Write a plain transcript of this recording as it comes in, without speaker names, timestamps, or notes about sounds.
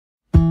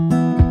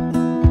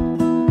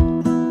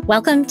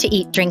Welcome to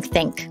Eat, Drink,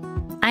 Think.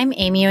 I'm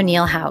Amy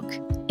O'Neill Houck.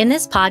 In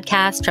this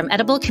podcast from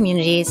Edible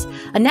Communities,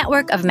 a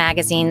network of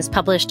magazines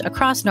published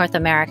across North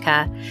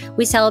America,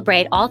 we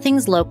celebrate all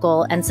things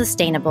local and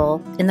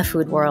sustainable in the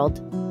food world.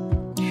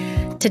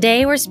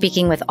 Today, we're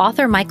speaking with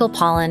author Michael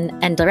Pollan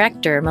and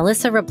director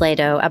Melissa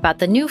Robledo about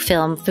the new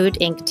film Food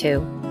Inc.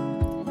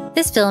 2.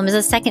 This film is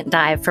a second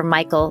dive from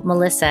Michael,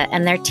 Melissa,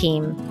 and their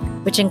team,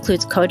 which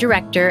includes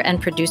co-director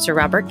and producer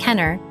Robert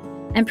Kenner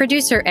and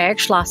producer Eric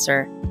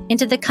Schlosser,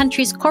 into the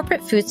country's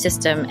corporate food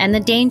system and the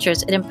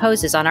dangers it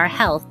imposes on our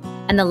health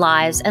and the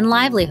lives and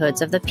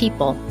livelihoods of the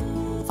people,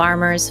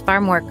 farmers,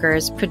 farm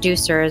workers,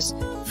 producers,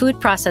 food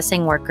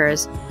processing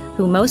workers,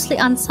 who mostly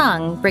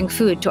unsung bring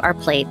food to our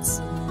plates.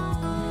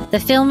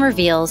 The film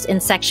reveals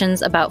in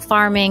sections about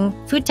farming,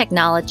 food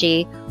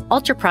technology,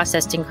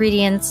 ultra-processed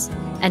ingredients,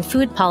 and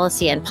food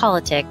policy and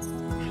politics,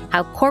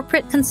 how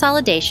corporate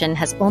consolidation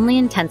has only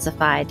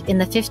intensified in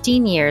the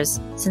 15 years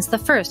since the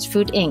first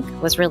Food Inc.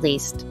 was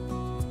released.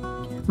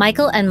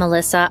 Michael and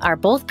Melissa are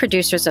both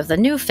producers of the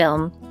new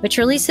film, which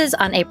releases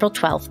on April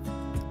 12th.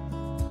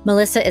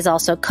 Melissa is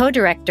also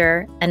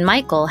co-director, and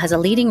Michael has a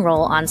leading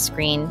role on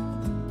screen.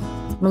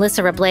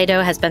 Melissa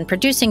Robledo has been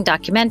producing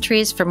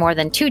documentaries for more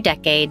than 2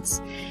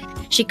 decades.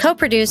 She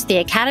co-produced the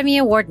Academy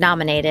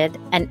Award-nominated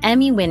and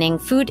Emmy-winning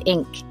Food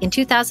Inc. in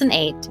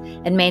 2008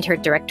 and made her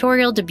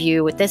directorial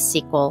debut with this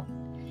sequel.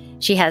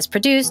 She has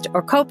produced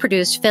or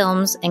co-produced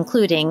films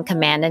including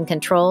Command and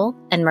Control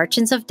and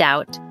Merchants of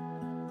Doubt,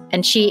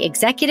 and she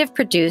executive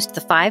produced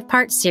the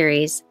 5-part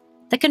series,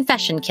 The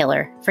Confession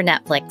Killer, for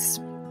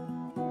Netflix.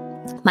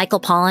 Michael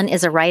Pollan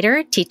is a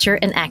writer, teacher,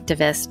 and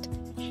activist.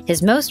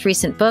 His most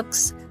recent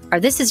books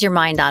are This Is Your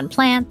Mind on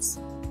Plants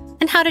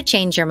and How to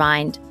Change Your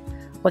Mind,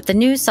 What the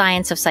New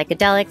Science of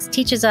Psychedelics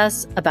Teaches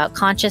Us About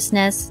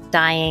Consciousness,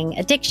 Dying,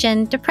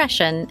 Addiction,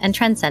 Depression, and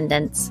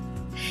Transcendence.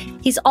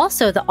 He's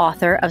also the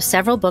author of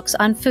several books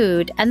on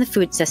food and the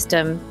food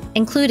system,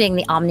 including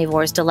The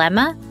Omnivore's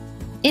Dilemma,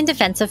 In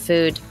Defense of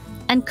Food,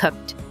 and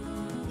Cooked.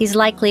 He's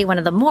likely one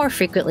of the more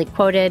frequently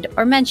quoted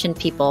or mentioned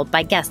people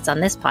by guests on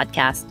this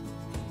podcast.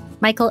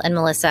 Michael and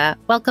Melissa,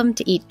 welcome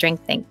to Eat,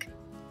 Drink, Think.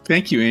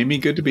 Thank you, Amy.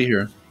 Good to be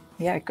here.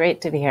 Yeah,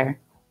 great to be here.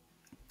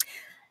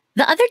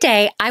 The other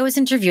day, I was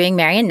interviewing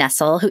Marion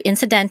Nessel, who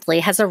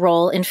incidentally has a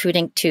role in Food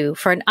Inc. 2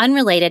 for an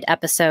unrelated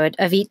episode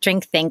of Eat,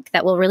 Drink, Think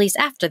that will release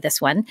after this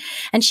one.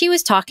 And she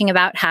was talking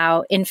about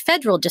how in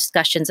federal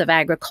discussions of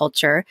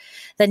agriculture,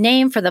 the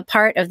name for the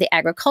part of the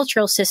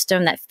agricultural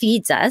system that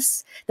feeds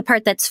us, the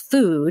part that's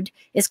food,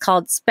 is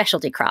called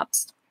specialty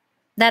crops.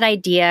 That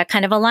idea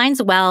kind of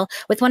aligns well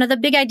with one of the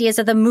big ideas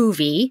of the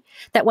movie,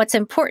 that what's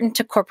important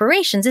to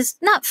corporations is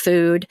not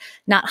food,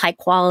 not high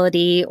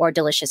quality or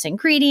delicious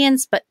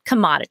ingredients, but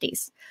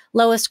commodities,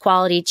 lowest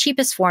quality,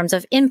 cheapest forms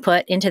of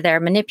input into their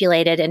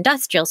manipulated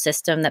industrial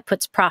system that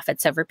puts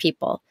profits over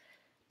people.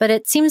 But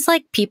it seems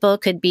like people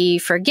could be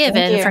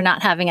forgiven for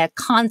not having a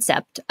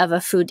concept of a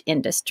food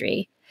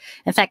industry.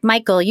 In fact,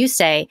 Michael, you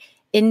say,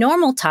 in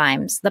normal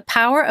times, the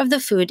power of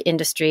the food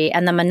industry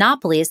and the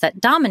monopolies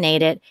that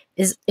dominate it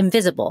is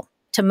invisible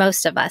to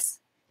most of us.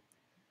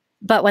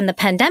 But when the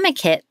pandemic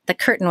hit, the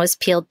curtain was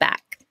peeled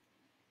back.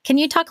 Can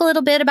you talk a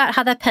little bit about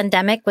how the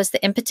pandemic was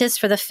the impetus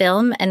for the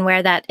film and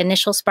where that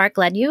initial spark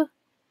led you?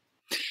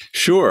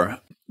 Sure.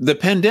 The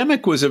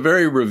pandemic was a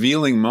very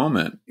revealing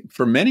moment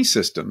for many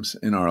systems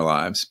in our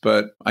lives,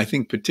 but I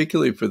think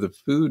particularly for the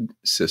food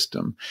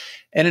system.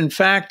 And in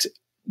fact,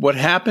 what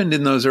happened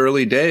in those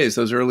early days,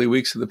 those early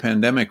weeks of the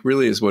pandemic,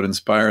 really is what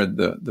inspired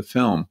the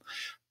film.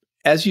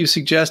 As you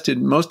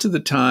suggested, most of the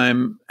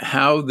time,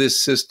 how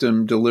this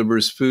system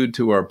delivers food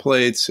to our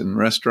plates and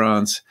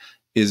restaurants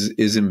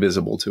is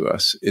invisible to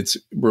us. It's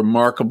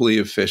remarkably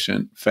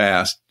efficient,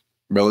 fast,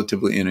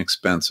 relatively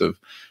inexpensive,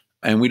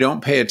 and we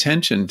don't pay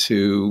attention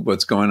to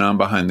what's going on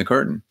behind the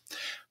curtain.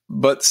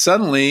 But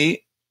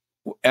suddenly,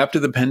 after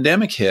the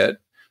pandemic hit,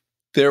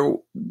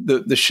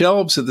 the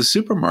shelves of the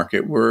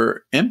supermarket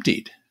were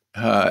emptied.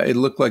 It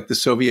looked like the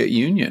Soviet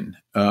Union.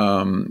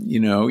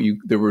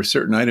 There were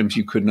certain items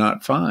you could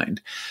not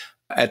find.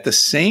 At the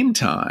same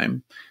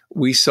time,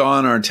 we saw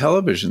on our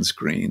television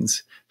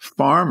screens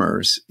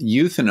farmers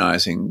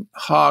euthanizing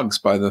hogs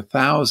by the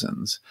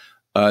thousands,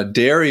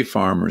 dairy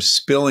farmers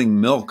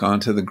spilling milk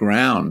onto the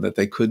ground that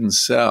they couldn't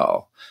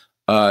sell,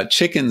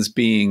 chickens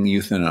being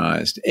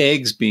euthanized,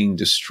 eggs being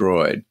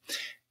destroyed.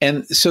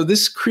 And so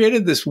this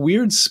created this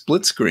weird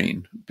split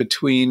screen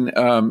between,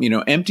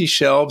 empty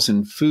shelves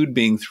and food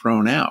being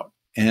thrown out.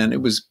 And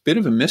it was a bit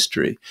of a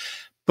mystery.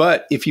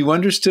 But if you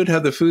understood how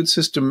the food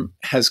system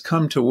has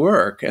come to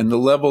work and the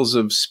levels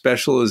of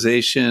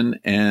specialization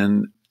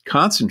and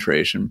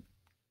concentration,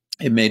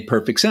 it made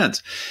perfect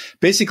sense.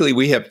 Basically,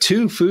 we have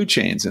 2 food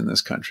chains in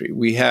this country.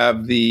 We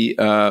have the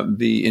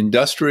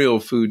industrial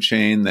food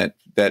chain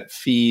that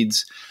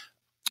feeds,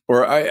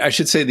 or I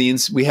should say,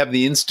 we have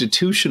the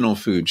institutional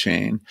food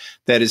chain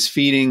that is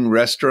feeding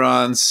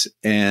restaurants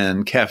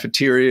and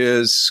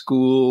cafeterias,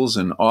 schools,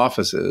 and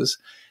offices.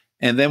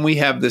 And then we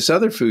have this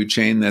other food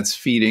chain that's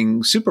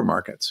feeding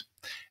supermarkets.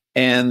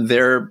 And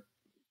they're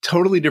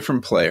totally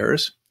different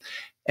players.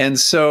 And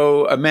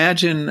so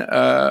imagine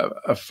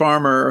a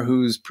farmer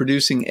who's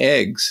producing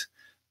eggs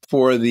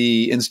for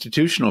the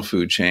institutional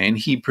food chain.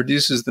 He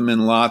produces them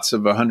in lots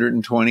of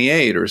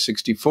 128 or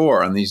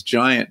 64 on these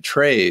giant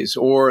trays,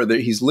 or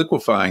he's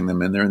liquefying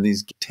them and they're in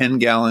these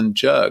 10-gallon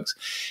jugs.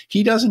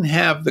 He doesn't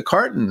have the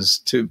cartons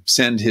to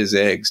send his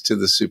eggs to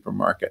the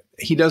supermarket.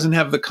 He doesn't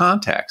have the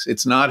contacts.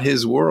 It's not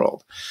his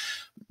world.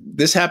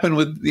 This happened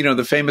with,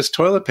 the famous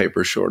toilet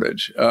paper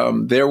shortage.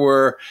 There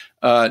were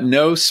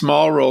no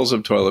small rolls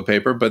of toilet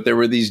paper, but there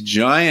were these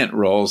giant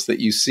rolls that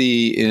you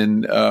see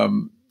in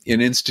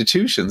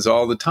institutions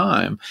all the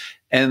time,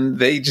 and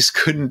they just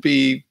couldn't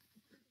be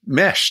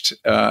meshed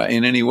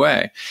in any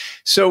way.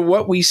 So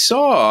what we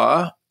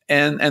saw,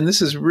 and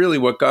this is really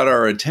what got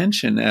our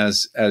attention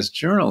as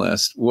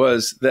journalists,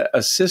 was that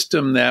a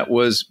system that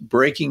was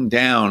breaking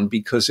down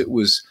because it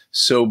was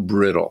so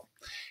brittle.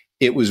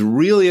 It was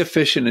really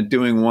efficient at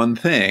doing one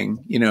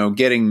thing,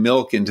 getting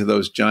milk into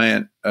those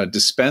giant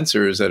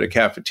dispensers at a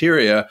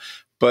cafeteria,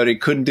 but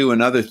it couldn't do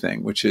another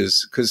thing, which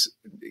is because,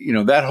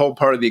 that whole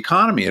part of the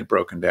economy had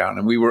broken down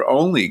and we were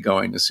only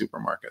going to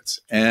supermarkets.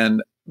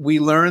 And we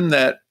learned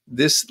that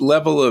this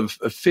level of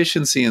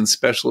efficiency and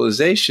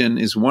specialization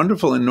is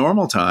wonderful in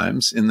normal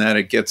times in that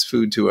it gets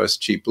food to us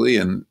cheaply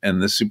and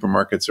the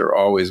supermarkets are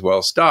always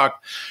well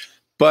stocked.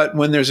 But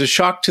when there's a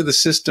shock to the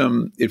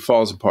system, it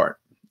falls apart.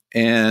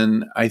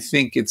 And I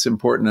think it's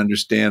important to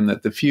understand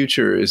that the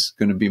future is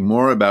going to be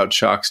more about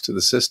shocks to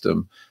the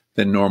system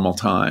than normal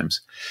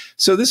times.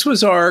 So this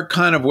was our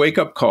kind of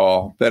wake-up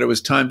call that it was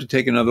time to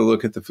take another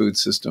look at the food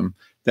system,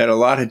 that a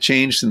lot had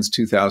changed since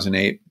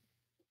 2008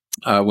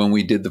 when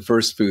we did the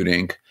first Food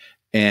Inc.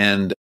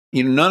 And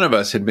none of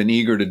us had been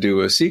eager to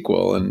do a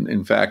sequel. And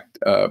in fact,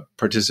 a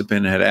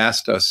participant had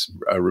asked us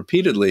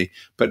repeatedly,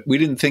 but we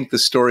didn't think the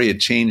story had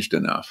changed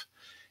enough.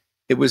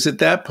 It was at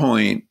that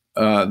point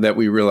that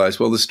we realized,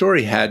 well, the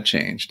story had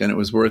changed and it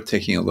was worth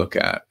taking a look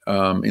at.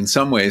 In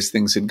some ways,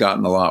 things had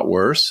gotten a lot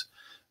worse.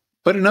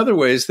 But in other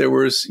ways, there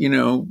was,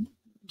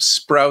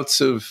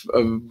 sprouts of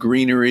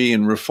greenery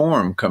and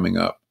reform coming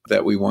up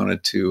that we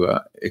wanted to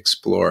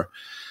explore.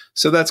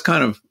 So that's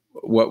kind of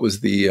what was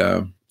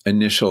the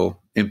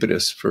initial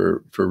impetus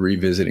for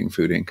revisiting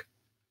Food Inc.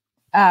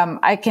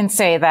 I can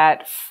say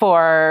that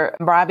for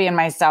Robbie and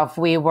myself,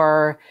 we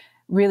were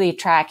really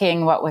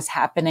tracking what was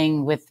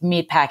happening with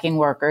meatpacking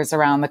workers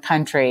around the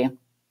country.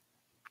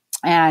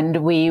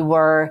 And we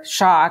were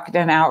shocked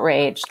and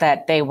outraged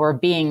that they were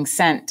being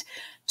sent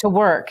to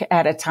work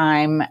at a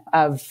time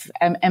of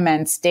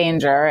immense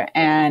danger.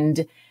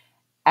 And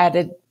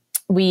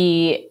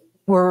we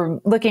were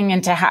looking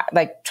into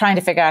trying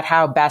to figure out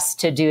how best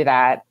to do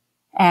that.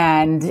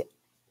 And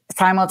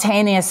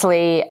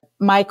simultaneously,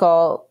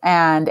 Michael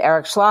and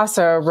Eric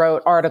Schlosser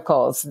wrote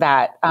articles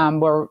that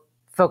were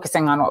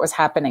focusing on what was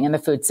happening in the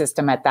food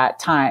system at that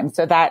time.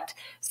 So that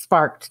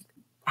sparked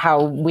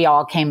how we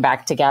all came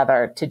back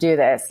together to do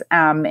this.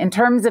 In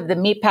terms of the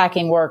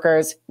meatpacking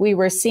workers, we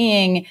were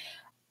seeing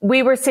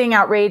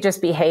outrageous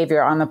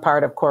behavior on the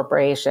part of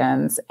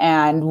corporations.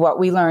 And what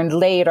we learned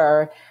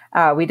later,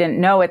 we didn't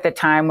know at the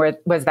time,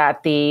 was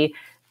that the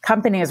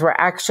companies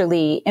were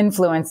actually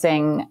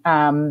influencing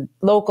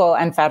local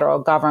and federal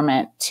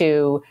government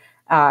to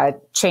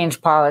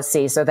change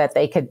policy so that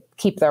they could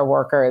keep their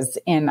workers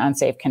in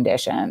unsafe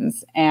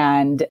conditions.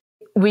 And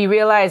we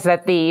realized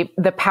that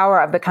the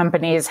power of the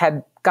companies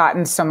had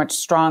gotten so much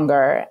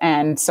stronger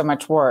and so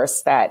much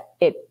worse that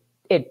it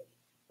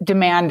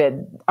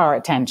demanded our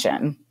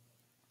attention.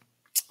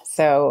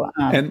 So,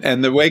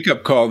 and the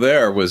wake-up call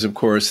there was, of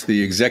course,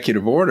 the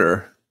executive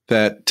order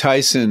that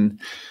Tyson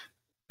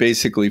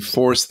basically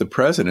forced the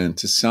president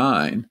to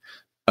sign,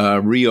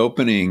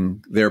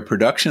 reopening their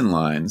production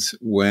lines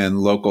when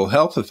local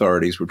health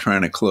authorities were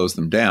trying to close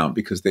them down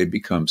because they'd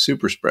become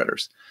super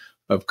spreaders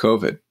of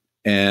COVID.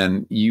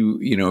 And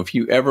if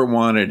you ever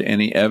wanted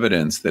any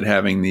evidence that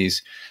having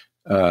these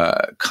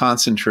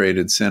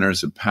concentrated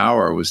centers of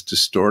power was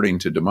distorting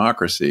to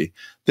democracy,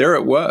 there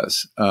it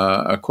was.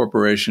 A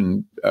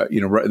corporation,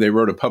 they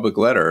wrote a public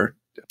letter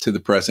to the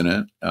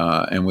president,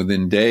 and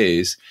within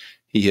days,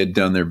 he had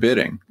done their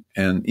bidding.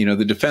 And,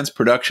 the Defense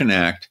Production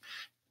Act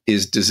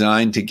is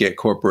designed to get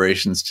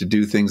corporations to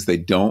do things they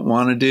don't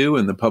want to do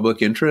in the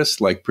public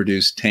interest, like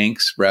produce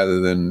tanks rather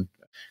than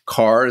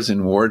cars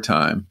in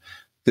wartime.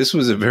 This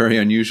was a very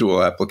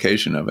unusual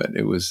application of it.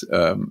 It was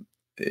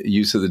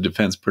use of the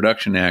Defense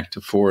Production Act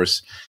to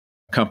force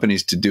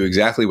companies to do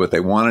exactly what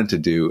they wanted to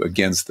do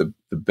against the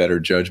better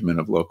judgment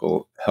of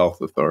local health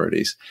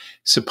authorities,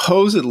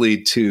 supposedly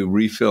to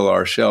refill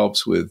our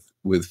shelves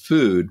with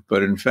food.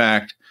 But in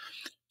fact,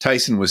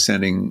 Tyson was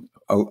sending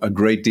a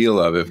great deal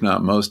of, if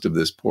not most of,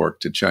 this pork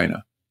to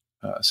China.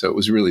 So it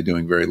was really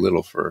doing very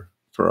little for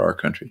our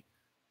country.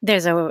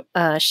 There's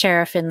a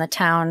sheriff in the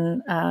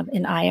town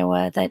in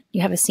Iowa that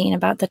you have a scene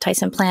about the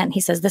Tyson plant.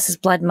 He says, this is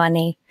blood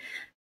money.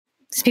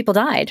 These people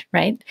died,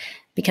 right?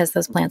 Because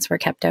those plants were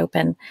kept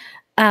open.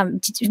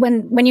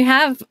 When you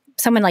have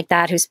someone like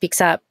that who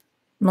speaks up,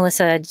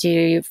 Melissa,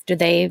 do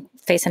they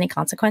face any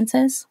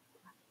consequences?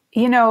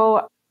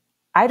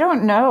 I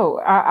don't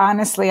know.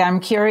 Honestly, I'm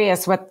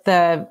curious what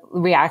the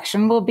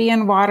reaction will be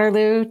in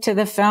Waterloo to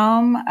the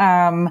film.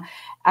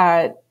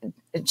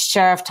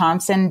 Sheriff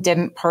Thompson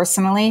didn't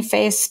personally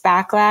face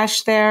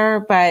backlash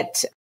there,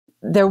 but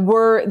there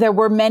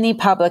were many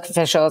public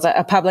officials,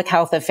 a public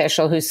health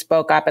official who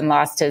spoke up and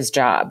lost his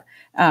job.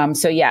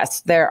 So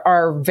yes, there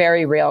are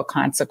very real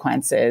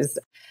consequences.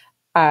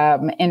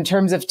 In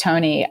terms of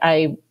Tony,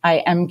 I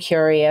am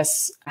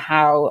curious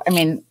how,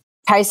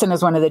 Tyson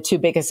is one of the two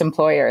biggest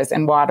employers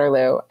in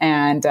Waterloo,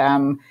 and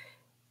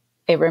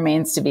it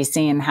remains to be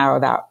seen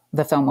how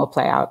the film will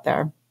play out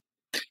there.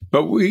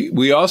 But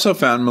we also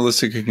found,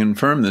 Melissa can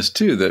confirm this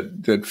too,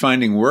 that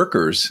finding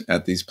workers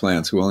at these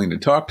plants willing to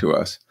talk to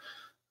us,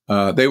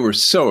 they were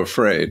so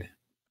afraid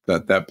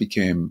that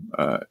became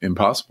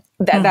impossible.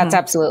 That's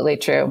absolutely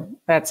true.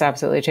 That's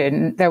absolutely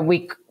true.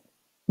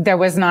 There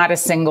was not a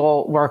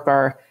single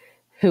worker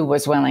who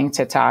was willing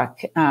to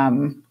talk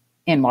in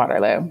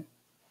Waterloo.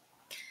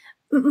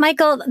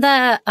 Michael,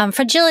 the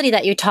fragility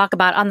that you talk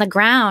about on the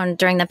ground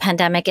during the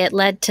pandemic, it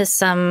led to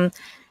some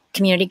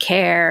community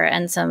care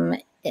and some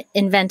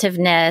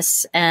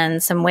inventiveness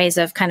and some ways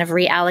of kind of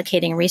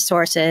reallocating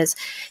resources.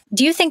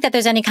 Do you think that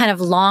there's any kind of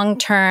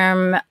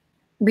long-term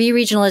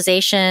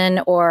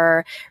re-regionalization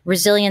or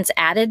resilience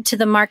added to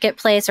the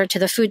marketplace or to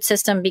the food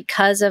system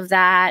because of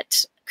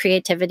that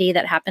creativity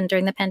that happened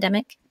during the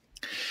pandemic?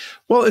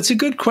 Well, it's a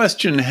good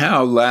question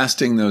how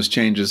lasting those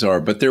changes are,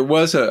 but there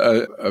was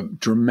a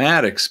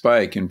dramatic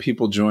spike in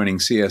people joining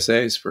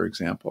CSAs, for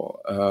example.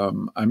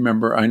 I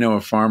know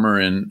a farmer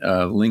in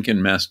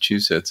Lincoln,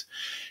 Massachusetts,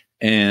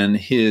 and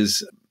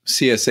his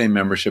CSA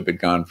membership had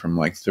gone from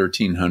like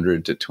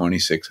 1,300 to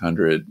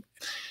 2,600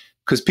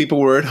 because people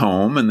were at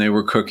home and they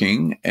were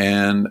cooking,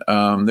 and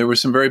there were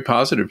some very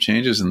positive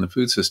changes in the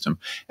food system.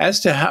 As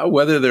to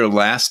whether they're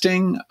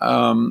lasting,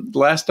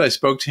 last I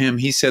spoke to him,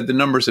 he said the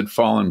numbers had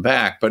fallen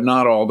back, but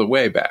not all the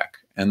way back,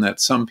 and that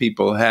some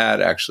people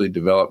had actually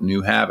developed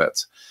new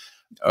habits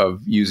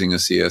of using a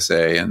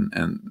CSA,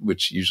 and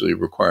which usually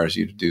requires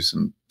you to do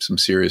some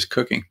serious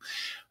cooking.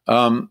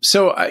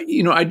 So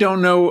I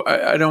don't know.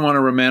 I don't want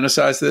to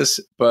romanticize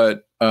this,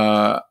 but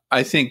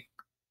I think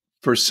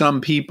for some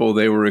people,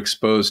 they were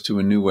exposed to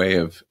a new way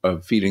of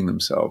feeding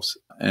themselves.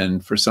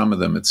 And for some of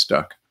them, it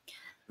stuck.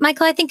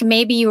 Michael, I think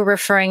maybe you were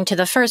referring to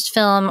the first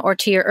film or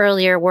to your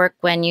earlier work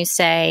when you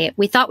say,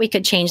 we thought we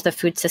could change the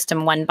food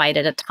system one bite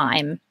at a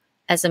time.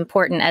 As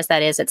important as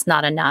that is, it's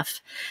not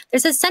enough.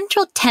 There's a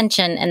central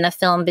tension in the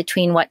film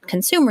between what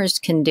consumers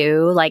can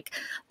do, like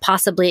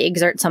possibly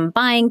exert some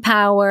buying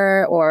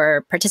power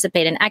or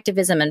participate in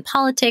activism and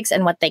politics,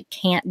 and what they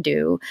can't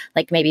do,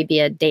 like maybe be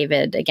a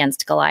David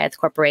against Goliath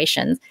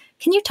corporations.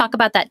 Can you talk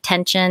about that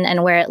tension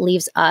and where it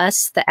leaves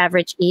us, the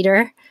average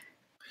eater?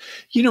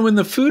 When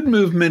the food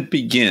movement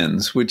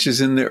begins, which is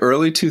in the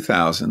early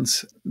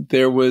 2000s,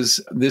 there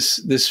was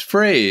this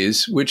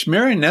phrase, which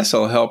Mary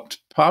Nessel helped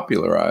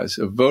popularize,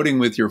 of voting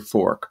with your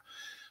fork.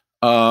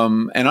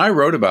 And I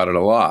wrote about it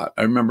a lot.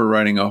 I remember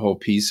writing a whole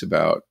piece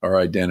about our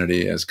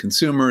identity as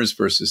consumers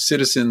versus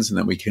citizens, and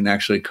that we can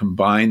actually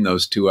combine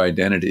those two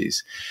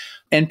identities.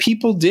 And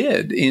people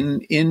did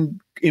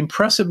in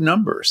impressive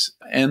numbers,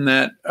 and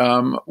that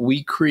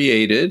we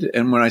created,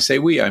 and when I say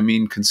we, I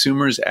mean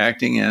consumers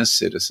acting as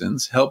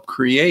citizens, helped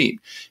create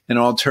an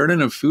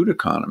alternative food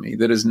economy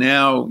that is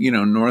now,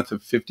 north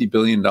of $50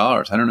 billion.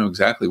 I don't know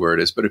exactly where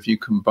it is, but if you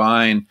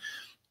combine,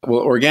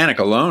 well, organic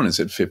alone is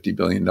at $50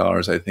 billion,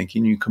 I think,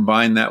 and you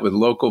combine that with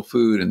local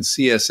food and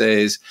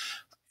CSAs,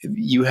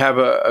 you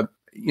have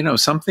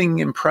something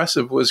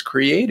impressive was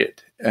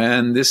created.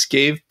 And this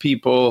gave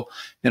people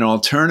an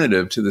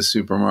alternative to the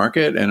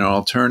supermarket, and an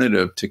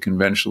alternative to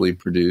conventionally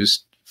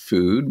produced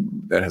food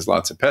that has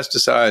lots of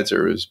pesticides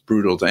or is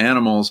brutal to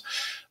animals.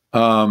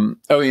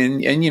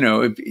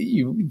 If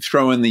you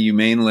throw in the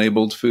humane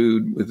labeled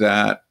food with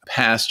that,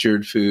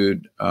 pastured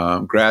food,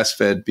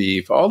 grass-fed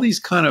beef, all these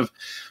kind of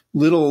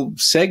little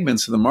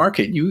segments of the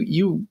market,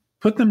 you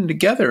put them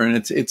together, and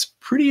it's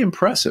pretty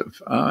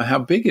impressive how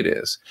big it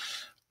is.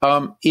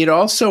 It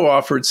also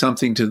offered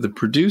something to the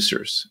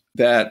producers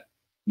that,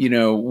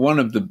 one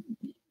of the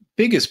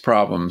biggest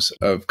problems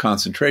of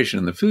concentration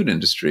in the food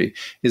industry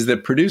is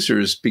that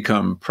producers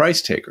become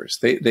price takers.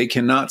 They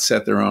cannot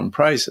set their own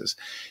prices.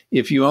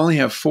 If you only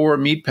have 4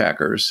 meat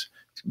packers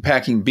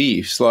packing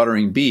beef,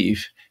 slaughtering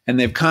beef, and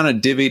they've kind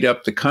of divvied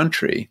up the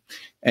country,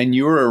 and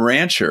you're a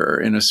rancher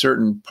in a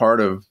certain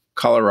part of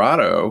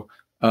Colorado,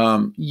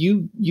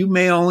 you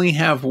may only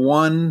have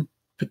one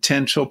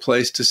potential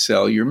place to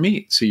sell your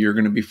meat. So you're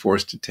going to be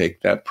forced to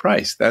take that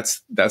price.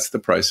 That's the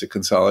price of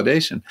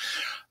consolidation.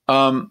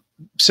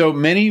 So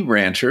many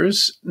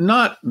ranchers,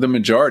 not the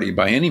majority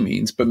by any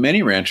means, but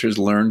many ranchers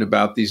learned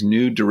about these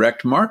new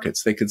direct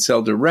markets. They could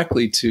sell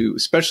directly to,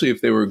 especially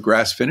if they were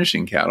grass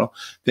finishing cattle,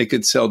 they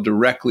could sell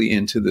directly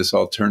into this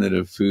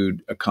alternative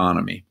food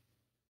economy.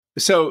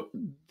 So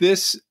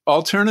this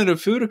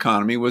alternative food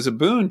economy was a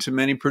boon to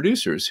many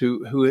producers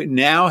who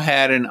now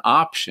had an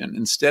option.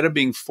 Instead of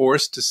being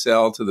forced to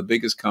sell to the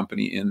biggest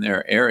company in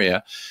their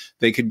area,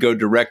 they could go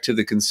direct to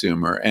the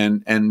consumer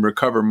and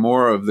recover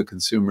more of the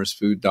consumer's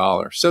food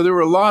dollar. So there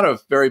were a lot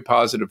of very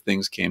positive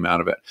things came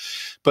out of it.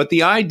 But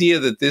the idea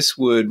that this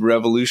would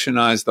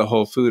revolutionize the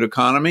whole food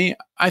economy,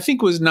 I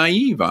think was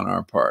naive on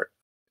our part.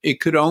 It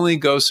could only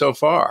go so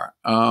far.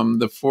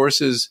 The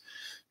forces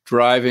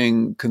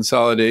driving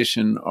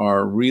consolidation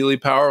are really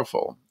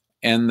powerful,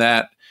 and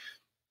that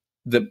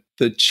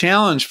the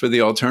challenge for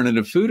the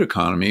alternative food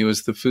economy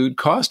was the food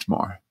cost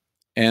more.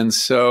 And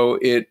so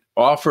it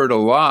offered a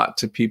lot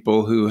to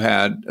people who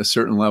had a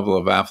certain level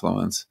of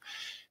affluence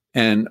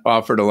and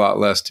offered a lot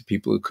less to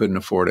people who couldn't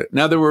afford it.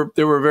 Now, there were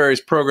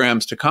various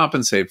programs to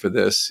compensate for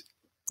this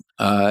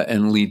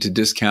and lead to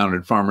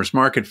discounted farmers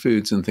market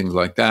foods and things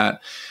like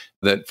that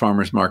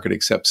farmers market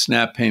accepts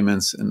SNAP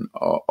payments and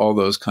all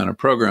those kind of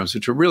programs,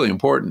 which are really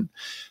important.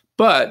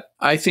 But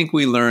I think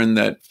we learned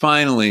that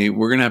finally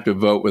we're going to have to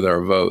vote with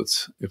our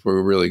votes if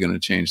we're really going to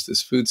change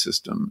this food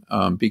system,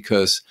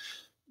 because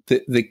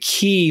the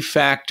key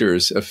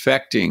factors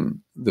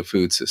affecting the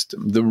food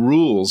system, the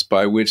rules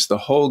by which the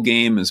whole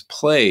game is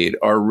played,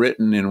 are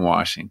written in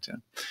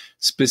Washington,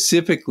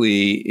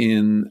 specifically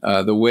in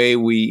the way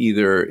we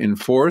either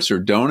enforce or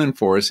don't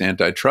enforce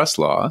antitrust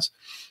laws.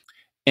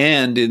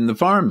 And in the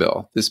Farm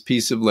Bill, this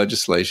piece of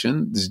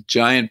legislation, this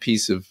giant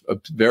piece of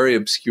very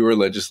obscure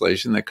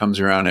legislation that comes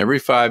around every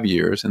 5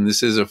 years, and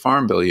this is a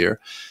Farm Bill year,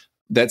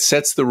 that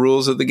sets the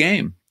rules of the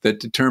game, that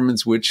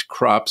determines which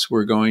crops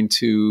we're going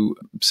to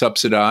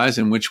subsidize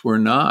and which we're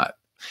not,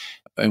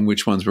 and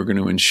which ones we're going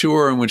to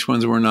insure and which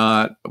ones we're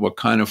not, what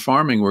kind of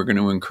farming we're going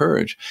to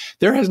encourage.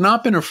 There has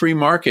not been a free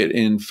market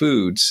in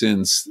food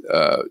since,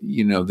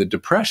 the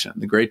Depression,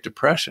 the Great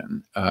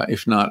Depression,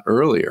 if not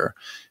earlier.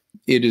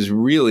 It is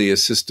really a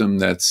system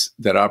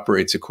that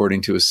operates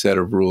according to a set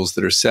of rules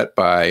that are set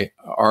by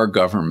our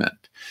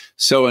government.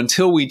 So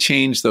until we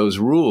change those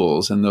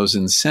rules and those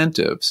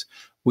incentives,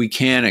 we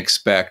can't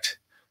expect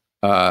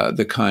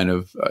the kind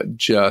of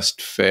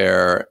just,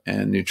 fair,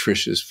 and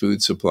nutritious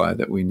food supply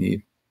that we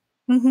need.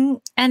 Mm-hmm.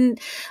 And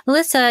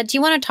Melissa, do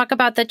you want to talk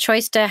about the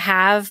choice to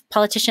have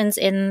politicians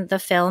in the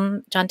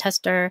film, Jon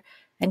Tester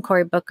and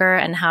Cory Booker,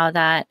 and how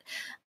that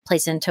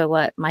plays into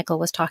what Michael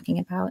was talking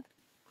about?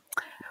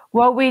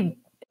 Well, we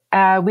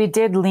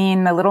did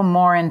lean a little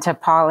more into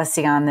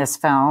policy on this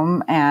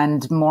film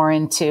and more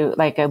into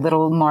like a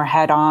little more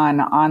head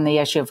on the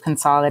issue of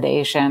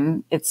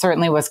consolidation. It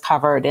certainly was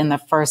covered in the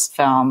first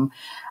film,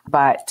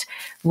 but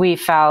we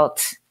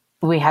felt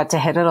we had to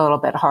hit it a little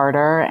bit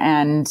harder.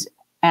 And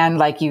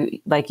like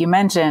you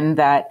mentioned,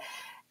 that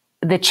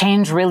the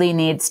change really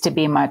needs to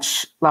be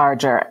much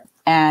larger.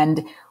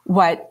 And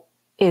what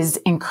is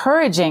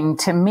encouraging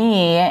to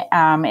me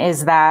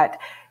is that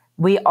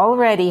we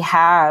already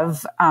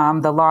have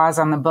the laws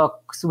on the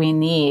books we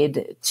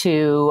need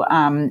to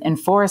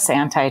enforce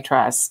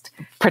antitrust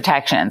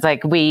protections.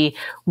 Like so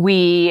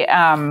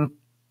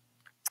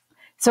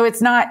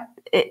it's not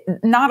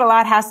a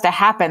lot has to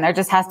happen. There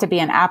just has to be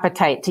an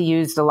appetite to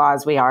use the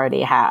laws we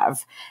already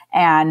have.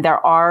 And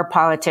there are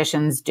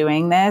politicians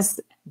doing this,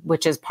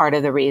 which is part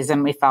of the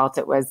reason we felt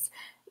it was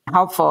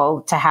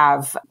helpful to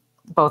have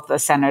both the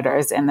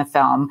senators in the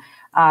film.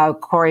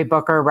 Cory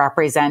Booker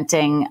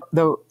representing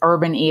the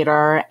urban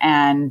eater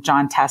and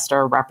Jon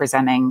Tester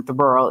representing the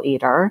rural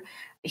eater.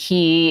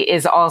 He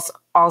is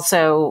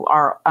also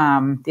our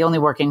the only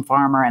working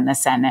farmer in the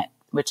Senate,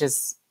 which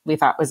is we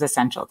thought was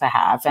essential to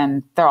have.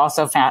 And they're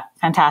also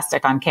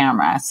fantastic on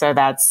camera. So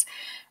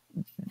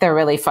they're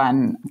really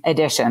fun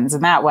additions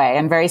in that way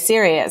and very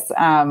serious.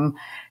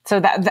 So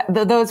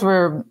those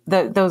were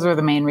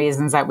the main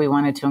reasons that we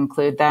wanted to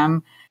include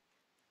them.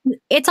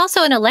 It's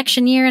also an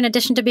election year in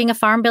addition to being a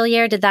Farm Bill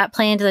year. Did that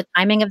play into the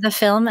timing of the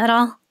film at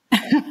all?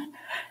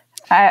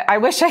 I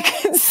wish I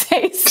could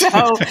say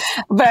so,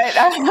 but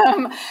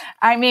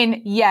I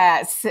mean,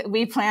 yes,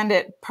 we planned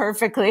it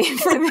perfectly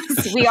for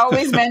this. We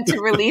always meant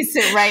to release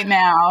it right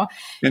now.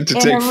 And to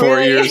take 4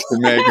 years to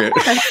make it.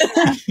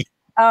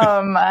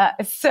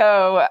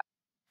 So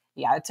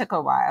yeah, it took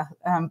a while,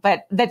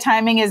 but the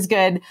timing is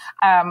good.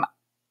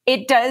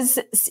 It does,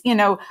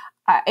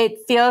 it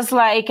feels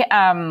like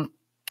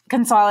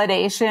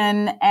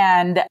consolidation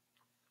and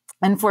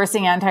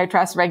enforcing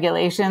antitrust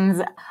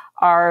regulations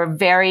are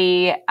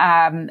very,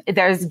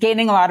 there's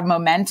gaining a lot of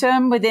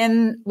momentum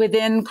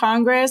within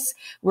Congress.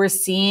 We're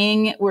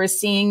seeing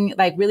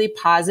like really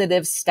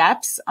positive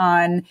steps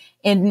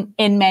in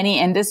many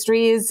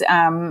industries,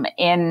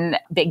 in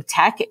big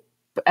tech,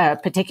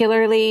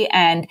 particularly.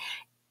 And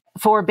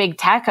for big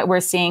tech, we're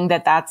seeing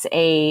that's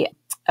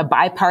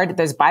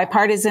there's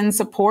bipartisan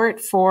support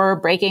for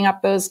breaking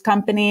up those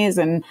companies.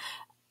 And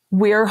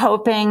we're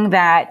hoping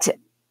that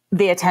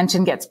the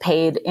attention gets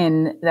paid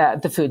in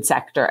the food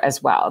sector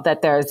as well,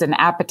 that there's an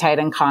appetite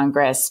in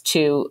Congress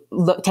to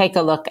take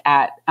a look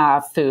at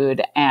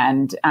food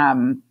and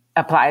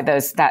apply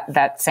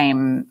that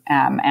same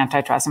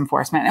antitrust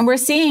enforcement. And we're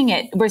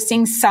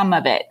seeing some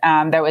of it.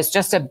 There was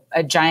just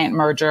a giant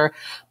merger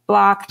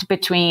blocked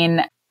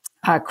between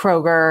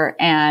Kroger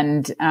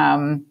and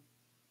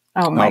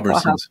Michael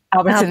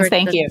Albertsons.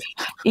 Thank you.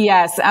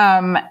 Yes.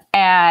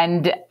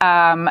 And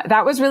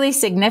that was really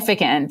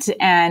significant.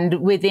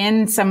 And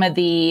within some of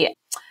the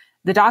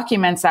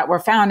documents that were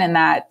found in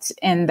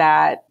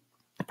that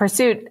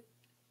pursuit,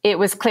 it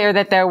was clear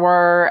that they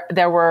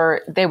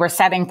were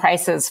setting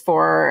prices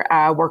for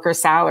workers'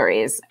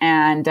 salaries.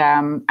 And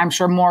I'm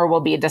sure more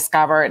will be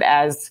discovered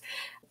as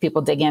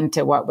people dig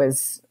into what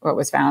was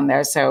found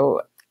there.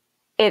 So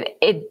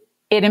it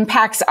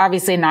impacts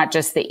obviously not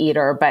just the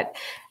eater, but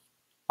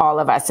all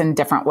of us in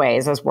different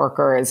ways as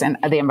workers and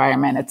the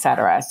environment, et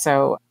cetera.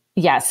 So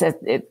yes,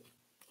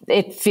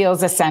 it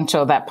feels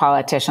essential that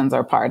politicians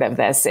are part of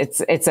this.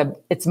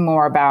 It's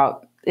more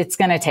about, it's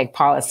going to take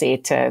policy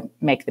to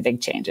make the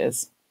big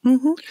changes.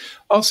 Mm-hmm.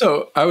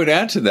 Also, I would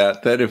add to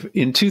that if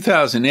in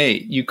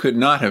 2008, you could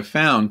not have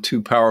found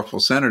two powerful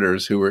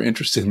senators who were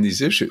interested in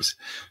these issues.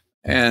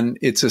 And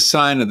it's a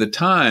sign of the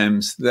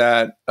times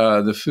that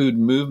the food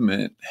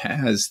movement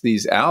has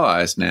these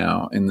allies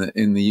now in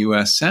the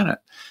U.S. Senate.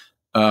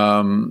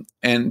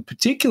 And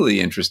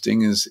particularly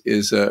interesting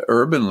is an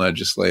urban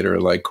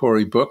legislator like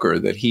Cory Booker,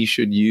 that he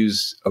should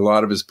use a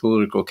lot of his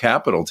political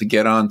capital to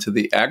get onto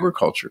the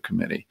Agriculture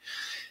Committee,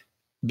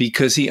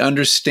 because he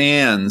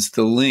understands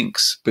the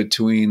links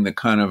between the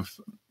kind of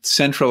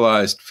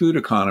centralized food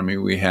economy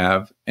we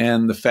have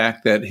and the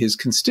fact that his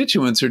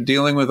constituents are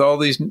dealing with all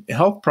these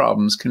health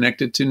problems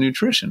connected to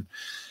nutrition,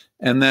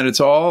 and that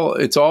it's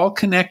all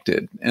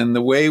connected. And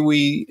the way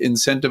we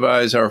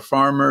incentivize our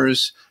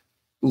farmers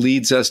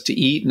leads us to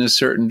eat in a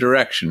certain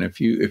direction.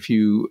 If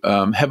you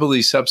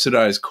heavily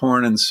subsidize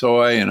corn and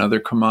soy and other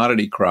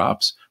commodity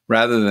crops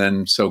rather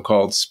than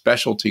so-called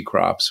specialty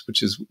crops,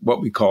 which is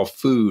what we call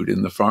food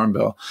in the Farm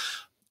Bill,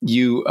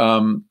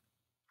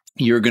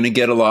 you're going to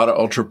get a lot of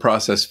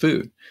ultra-processed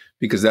food,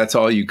 because that's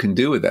all you can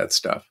do with that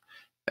stuff.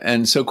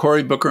 And so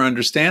Cory Booker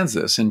understands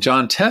this, and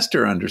John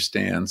Tester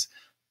understands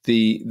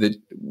the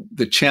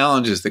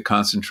challenges that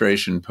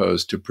concentration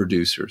posed to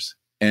producers.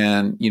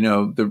 And,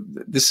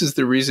 this is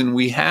the reason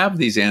we have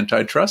these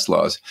antitrust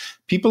laws.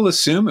 People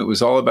assume it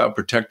was all about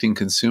protecting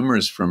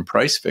consumers from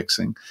price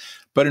fixing.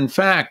 But in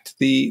fact,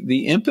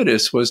 the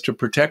impetus was to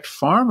protect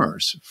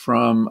farmers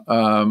from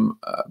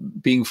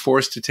being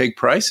forced to take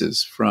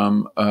prices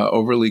from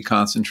overly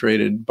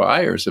concentrated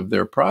buyers of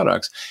their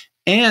products,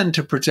 and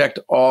to protect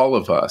all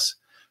of us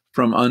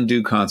from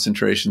undue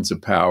concentrations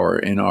of power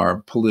in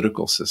our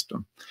political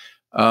system.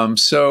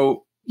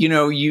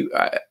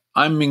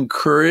 I'm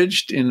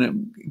encouraged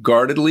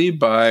guardedly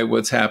by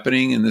what's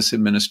happening in this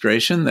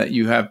administration, that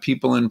you have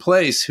people in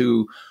place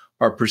who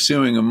are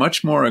pursuing a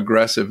much more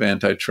aggressive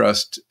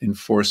antitrust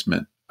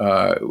enforcement.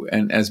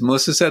 And as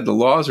Melissa said, the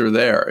laws are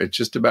there. It's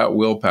just about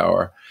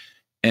willpower.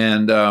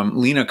 And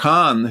Lena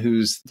Khan,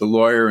 who's the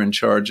lawyer in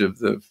charge of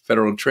the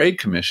Federal Trade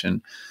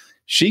Commission,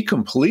 she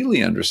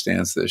completely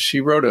understands this.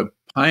 She wrote a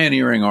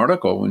pioneering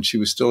article when she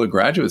was still a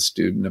graduate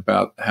student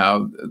about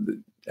how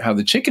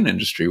the chicken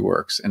industry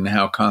works and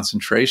how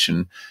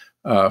concentration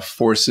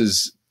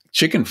forces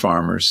chicken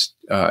farmers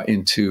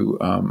into,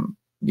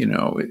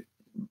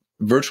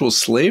 virtual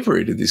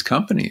slavery to these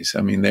companies.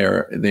 I mean,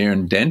 they're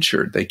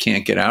indentured. They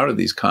can't get out of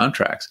these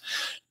contracts.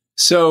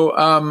 So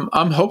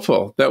I'm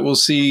hopeful that we'll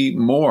see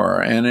more,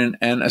 and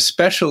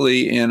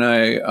especially in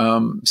a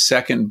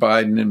second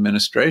Biden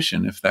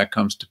administration, if that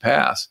comes to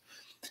pass.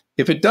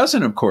 If it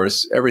doesn't, of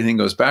course, everything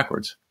goes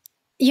backwards.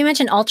 You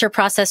mentioned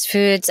ultra-processed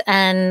foods,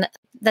 and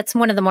that's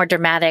one of the more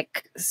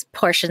dramatic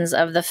portions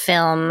of the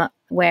film,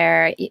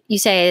 where you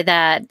say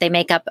that they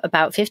make up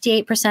about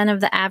 58% of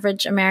the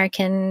average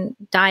American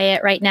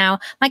diet right now.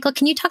 Michael,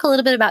 can you talk a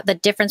little bit about the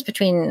difference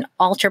between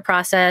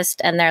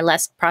ultra-processed and their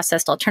less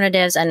processed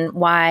alternatives, and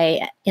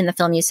why in the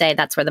film you say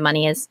that's where the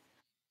money is?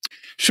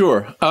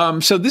 Sure.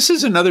 So this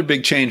is another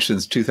big change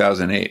since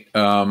 2008.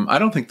 I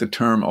don't think the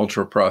term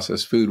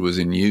ultra-processed food was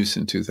in use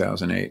in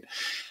 2008.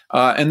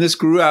 And this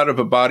grew out of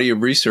a body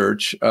of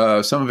research,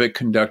 some of it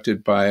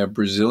conducted by a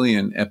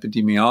Brazilian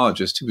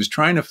epidemiologist who was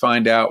trying to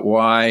find out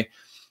why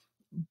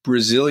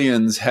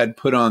Brazilians had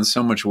put on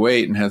so much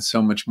weight and had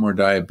so much more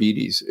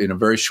diabetes in a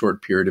very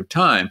short period of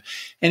time.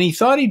 And he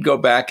thought he'd go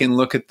back and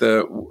look at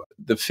the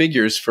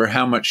figures for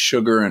how much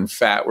sugar and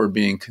fat were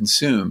being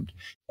consumed.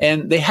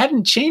 And they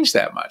hadn't changed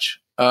that much.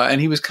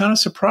 And he was kind of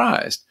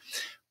surprised.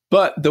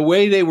 But the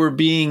way they were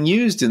being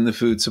used in the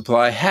food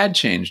supply had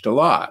changed a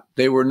lot.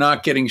 They were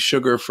not getting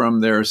sugar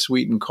from their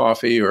sweetened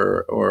coffee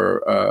or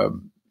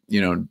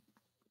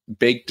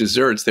baked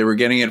desserts. They were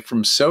getting it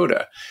from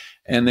soda,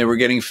 and they were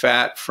getting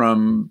fat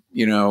from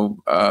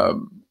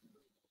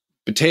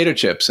potato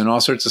chips and all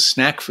sorts of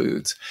snack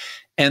foods.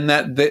 And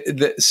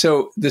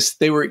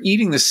they were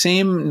eating the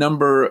same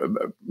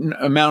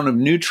amount of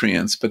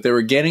nutrients, but they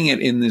were getting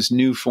it in this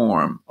new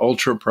form,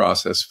 ultra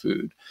processed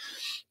food.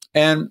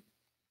 And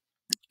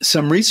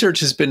some research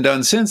has been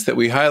done since that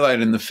we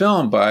highlight in the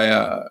film by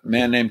a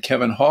man named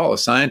Kevin Hall, a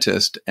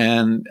scientist.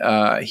 And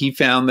he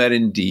found that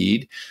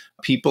indeed,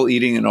 people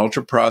eating an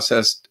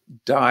ultra-processed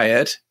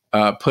diet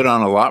put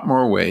on a lot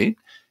more weight.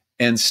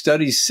 And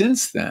studies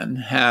since then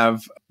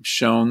have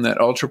shown that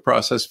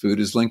ultra-processed food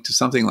is linked to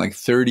something like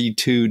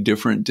 32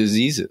 different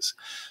diseases.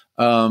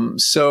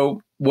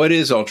 So what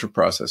is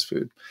ultra-processed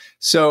food?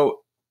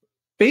 So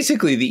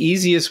basically, the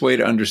easiest way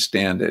to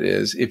understand it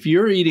is if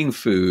you're eating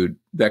food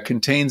that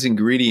contains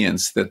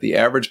ingredients that the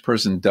average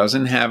person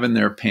doesn't have in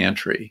their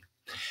pantry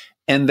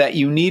and that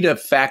you need a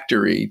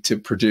factory to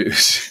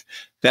produce,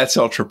 that's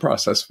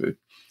ultra-processed food.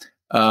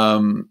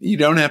 You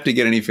don't have to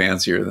get any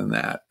fancier than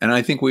that. And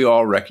I think we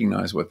all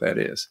recognize what that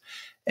is.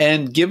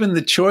 And given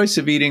the choice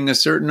of eating a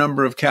certain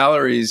number of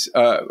calories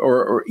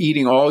or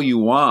eating all you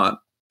want,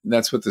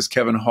 that's what this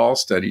Kevin Hall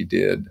study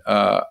did,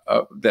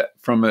 that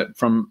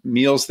from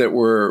meals that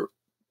were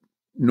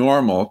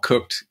normal,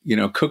 cooked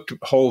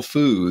whole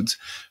foods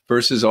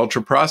versus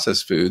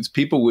ultra-processed foods,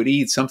 people would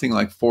eat something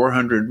like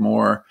 400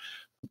 more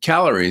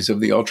calories of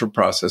the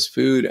ultra-processed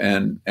food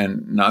and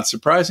not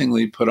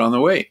surprisingly put on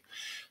the weight.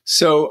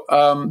 So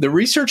the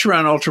research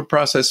around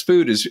ultra-processed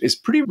food is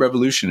pretty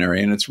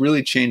revolutionary, and it's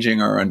really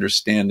changing our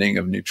understanding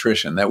of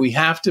nutrition, that we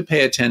have to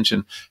pay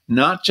attention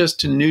not just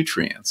to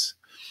nutrients,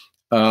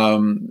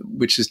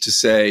 which is to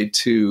say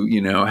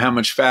to, how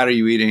much fat are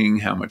you eating,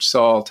 how much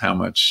salt, how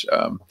much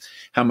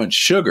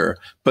sugar,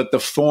 but the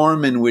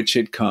form in which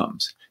it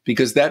comes,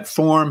 because that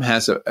form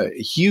has a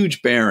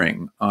huge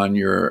bearing on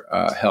your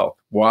health.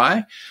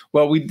 Why?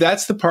 Well,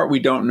 that's the part we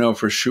don't know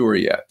for sure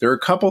yet. There are a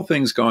couple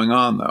things going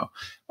on, though.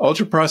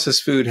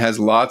 Ultra-processed food has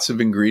lots of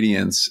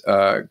ingredients,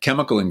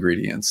 chemical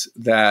ingredients,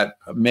 that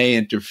may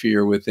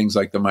interfere with things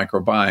like the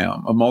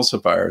microbiome.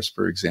 Emulsifiers,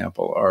 for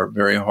example, are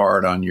very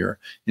hard on your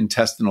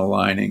intestinal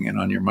lining and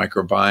on your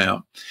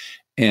microbiome.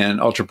 And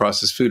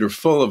ultra-processed food are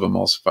full of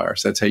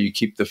emulsifiers. That's how you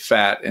keep the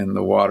fat and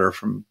the water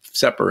from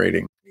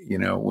separating,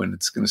 when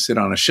it's going to sit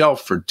on a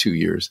shelf for 2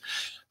 years.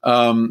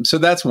 So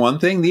that's one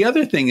thing. The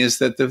other thing is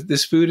that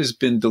this food has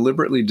been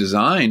deliberately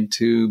designed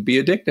to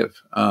be addictive,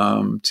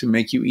 to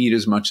make you eat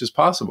as much as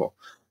possible.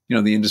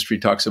 The industry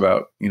talks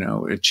about,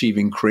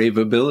 achieving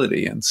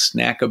craveability and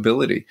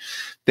snackability.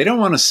 They don't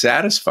want to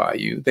satisfy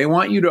you. They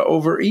want you to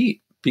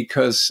overeat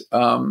because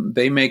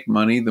they make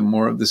money the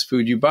more of this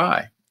food you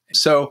buy.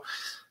 So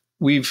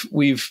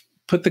we've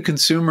put the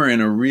consumer in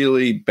a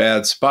really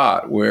bad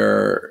spot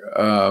where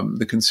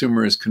the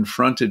consumer is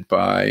confronted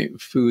by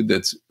food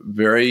that's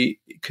very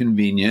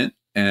convenient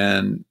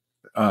and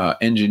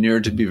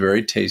engineered to be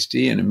very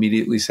tasty and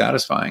immediately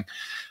satisfying.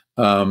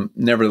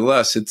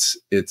 Nevertheless,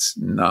 it's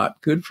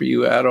not good for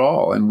you at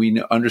all. And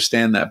we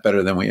understand that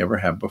better than we ever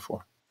have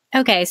before.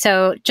 Okay,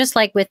 so just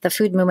like with the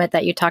food movement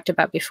that you talked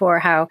about before,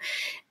 how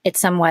it's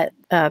somewhat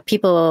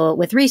people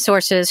with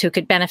resources who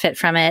could benefit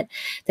from it,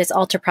 this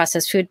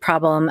ultra-processed food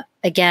problem,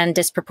 again,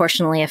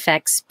 disproportionately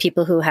affects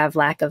people who have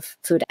lack of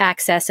food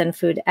access and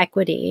food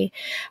equity.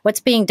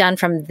 What's being done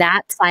from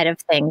that side of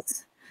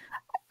things?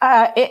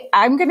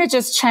 I'm going to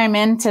just chime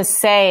in to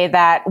say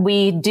that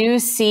we do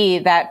see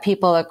that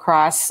people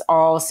across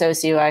all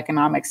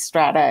socioeconomic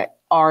strata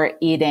are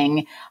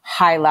eating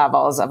high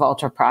levels of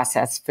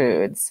ultra-processed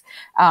foods.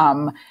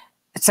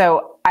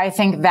 So I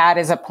think that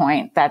is a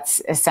point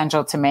that's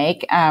essential to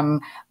make.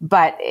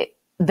 But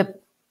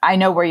I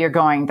know where you're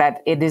going,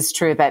 that it is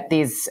true that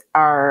these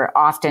are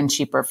often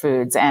cheaper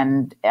foods,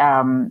 and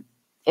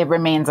it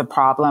remains a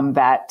problem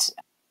that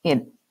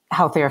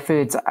healthier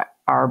foods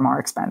are more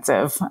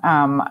expensive,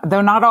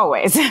 though not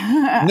always.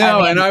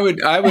 No, and I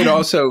would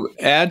also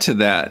add to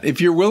that,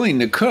 if you're willing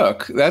to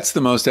cook, that's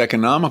the most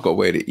economical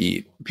way to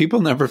eat.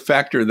 People never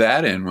factor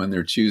that in when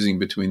they're choosing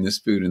between this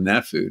food and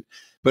that food.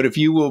 But if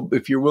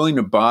you're willing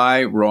to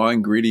buy raw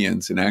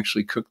ingredients and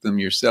actually cook them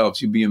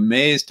yourselves, you'd be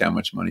amazed how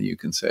much money you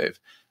can save.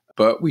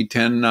 But we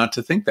tend not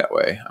to think that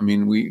way. I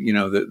mean,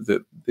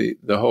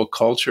 the whole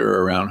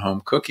culture around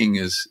home cooking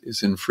is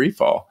in free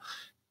fall.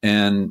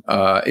 And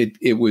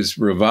it was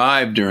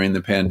revived during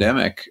the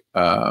pandemic,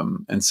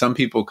 and some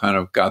people kind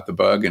of got the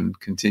bug and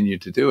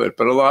continued to do it,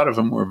 but a lot of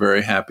them were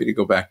very happy to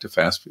go back to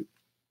fast food.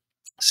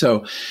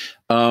 So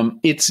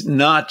it's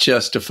not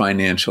just a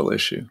financial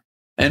issue.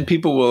 And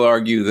people will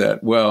argue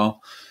that,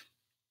 well,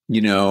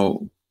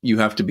 you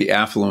have to be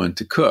affluent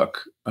to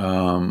cook.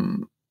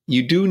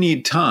 You do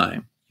need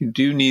time. You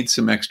do need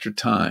some extra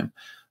time.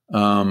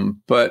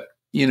 But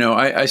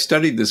I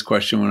studied this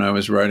question when I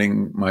was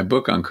writing my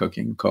book on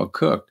cooking called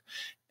Cooked,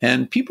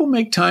 and people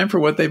make time for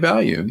what they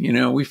value.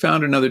 We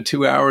found another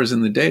 2 hours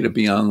in the day to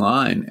be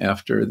online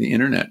after the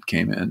internet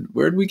came in.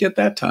 Where'd we get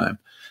that time?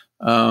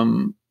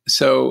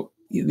 So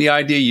the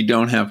idea you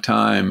don't have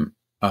time,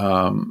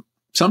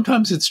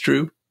 sometimes it's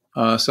true.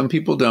 Some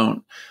people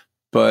don't,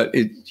 but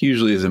it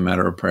usually is a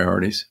matter of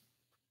priorities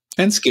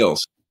and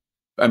skills.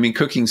 I mean,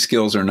 cooking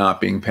skills are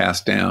not being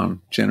passed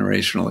down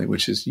generationally,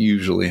 which is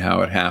usually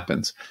how it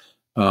happens.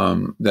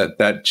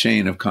 That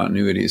chain of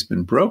continuity has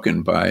been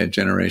broken by a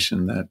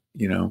generation that,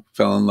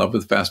 fell in love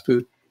with fast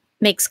food.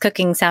 makes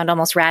cooking sound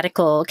almost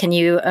radical. Can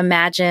you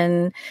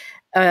imagine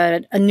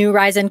a new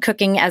rise in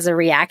cooking as a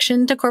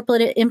reaction to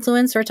corporate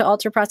influence or to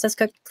ultra-processed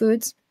cooked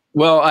foods?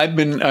 Well, I've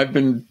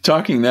been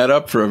talking that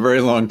up for a very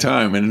long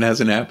time, and it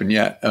hasn't happened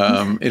yet.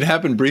 It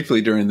happened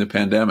briefly during the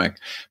pandemic,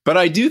 but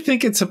I do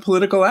think it's a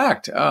political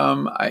act.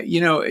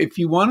 If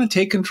you want to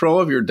take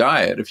control of your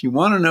diet, if you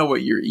want to know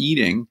what you're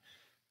eating,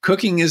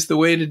 cooking is the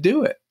way to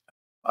do it.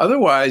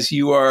 Otherwise,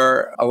 you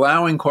are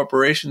allowing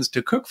corporations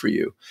to cook for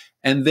you,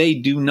 and they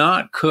do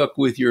not cook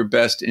with your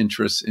best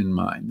interests in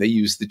mind. They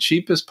use the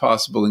cheapest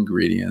possible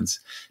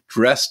ingredients,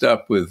 dressed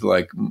up with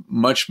like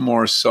much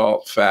more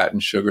salt, fat,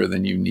 and sugar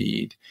than you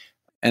need.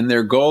 And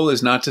their goal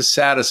is not to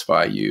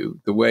satisfy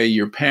you the way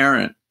your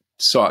parent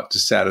sought to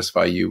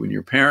satisfy you when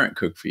your parent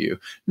cooked for you.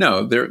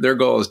 No, their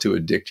goal is to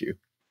addict you.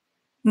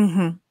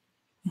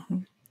 Mm-hmm. Mm-hmm.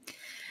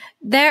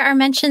 There are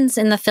mentions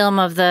in the film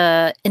of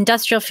the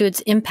industrial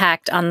food's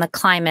impact on the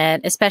climate,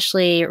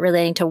 especially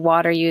relating to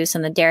water use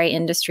in the dairy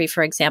industry,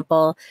 for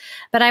example.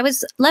 But I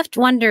was left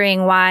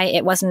wondering why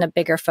it wasn't a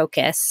bigger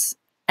focus.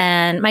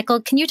 And Michael,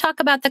 can you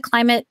talk about the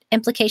climate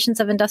implications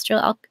of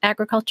industrial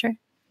agriculture?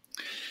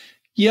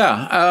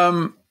 Yeah.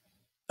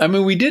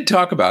 We did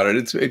talk about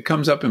it. It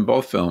comes up in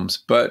both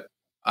films, but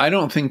I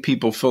don't think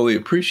people fully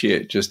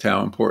appreciate just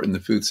how important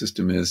the food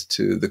system is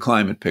to the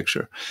climate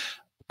picture.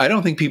 I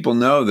don't think people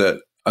know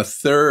that a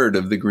third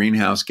of the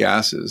greenhouse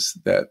gases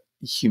that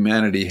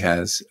humanity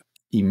has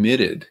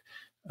emitted,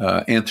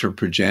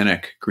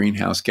 anthropogenic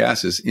greenhouse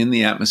gases in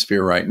the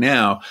atmosphere right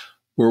now,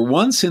 were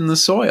once in the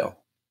soil.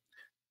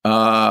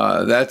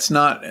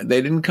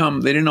 They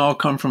didn't all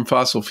come from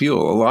fossil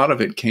fuel. A lot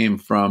of it came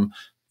from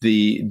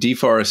the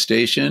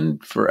deforestation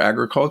for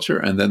agriculture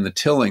and then the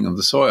tilling of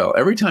the soil.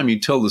 Every time you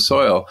till the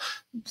soil,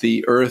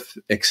 the earth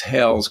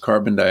exhales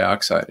carbon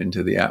dioxide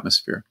into the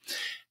atmosphere.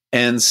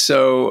 And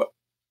so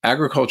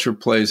agriculture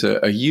plays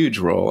a huge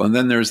role. And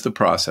then there's the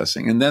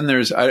processing. And then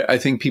I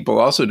think people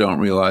also don't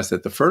realize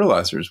that the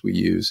fertilizers we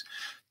use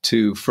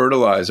to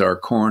fertilize our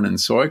corn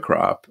and soy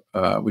crop,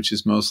 which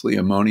is mostly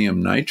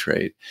ammonium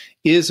nitrate,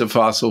 is a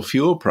fossil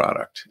fuel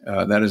product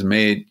that is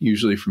made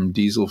usually from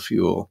diesel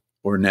fuel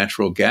or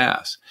natural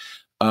gas.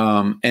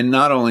 And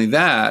not only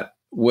that,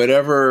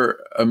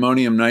 whatever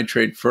ammonium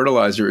nitrate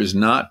fertilizer is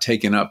not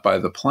taken up by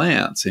the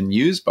plants and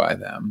used by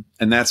them,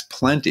 and that's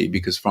plenty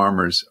because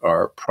farmers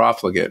are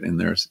profligate in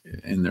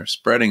their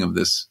spreading of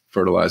this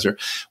fertilizer,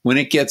 when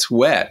it gets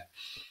wet,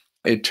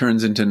 it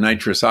turns into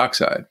nitrous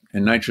oxide.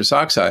 And nitrous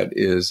oxide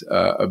is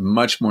a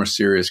much more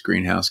serious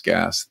greenhouse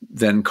gas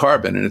than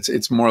carbon, and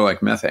it's more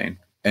like methane.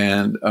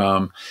 And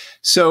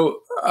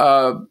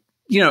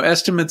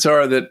estimates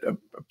are that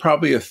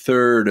probably a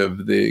third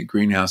of the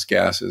greenhouse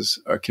gases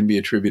can be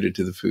attributed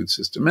to the food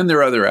system. And there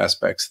are other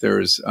aspects.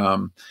 There's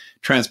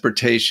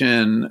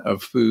transportation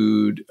of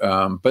food,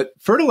 but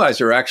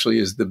fertilizer actually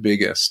is the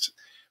biggest.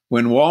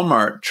 When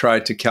Walmart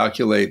tried to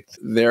calculate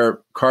their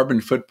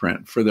carbon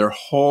footprint for their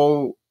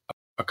whole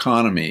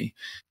economy,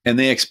 and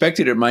they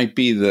expected it might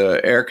be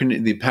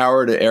the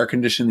power to air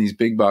condition these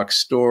big box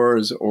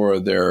stores or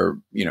their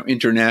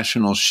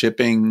international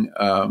shipping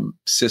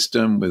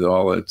system with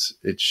all its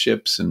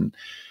ships and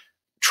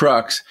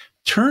trucks,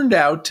 turned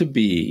out to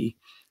be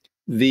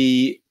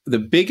the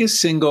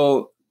biggest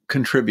single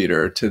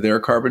contributor to their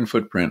carbon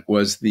footprint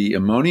was the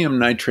ammonium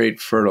nitrate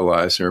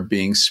fertilizer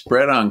being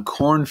spread on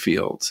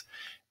cornfields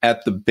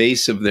at the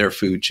base of their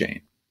food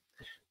chain.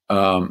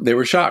 They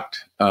were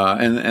shocked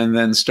and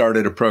then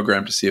started a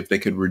program to see if they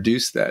could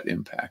reduce that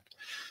impact.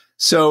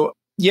 So,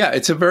 yeah,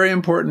 it's a very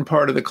important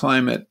part of the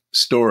climate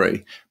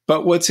story.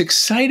 But what's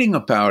exciting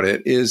about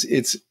it is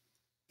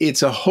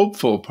it's a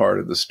hopeful part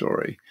of the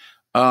story.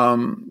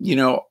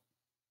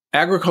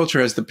 Agriculture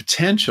has the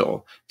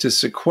potential to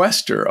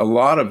sequester a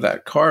lot of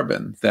that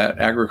carbon that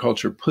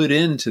agriculture put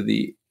into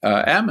the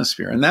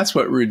atmosphere. And that's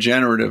what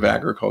regenerative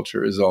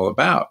agriculture is all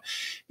about.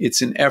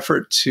 It's an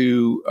effort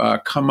to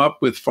come up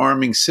with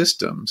farming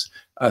systems,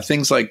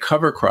 things like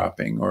cover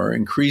cropping or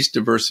increased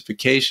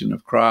diversification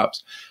of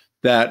crops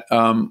that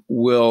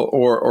will,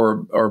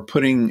 or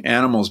putting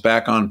animals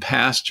back on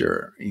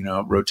pasture,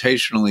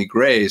 rotationally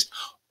grazed.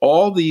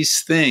 All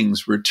these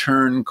things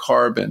return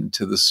carbon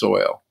to the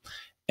soil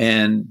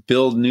and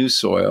build new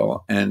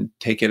soil and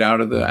take it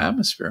out of the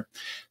atmosphere.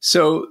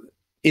 So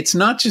it's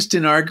not just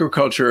in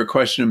agriculture a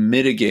question of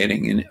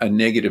mitigating a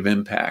negative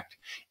impact.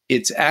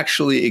 It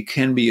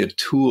can be a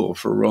tool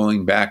for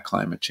rolling back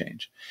climate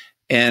change.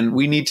 And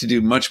we need to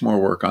do much more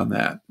work on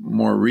that,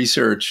 more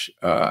research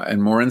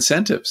and more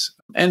incentives.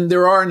 And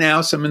there are now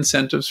some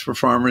incentives for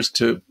farmers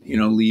to,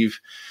 leave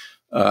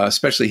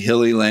especially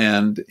hilly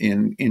land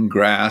in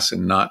grass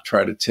and not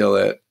try to till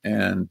it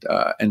and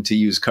to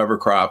use cover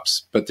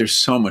crops. But there's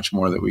so much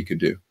more that we could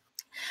do.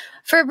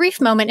 For a brief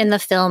moment in the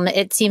film,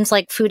 it seems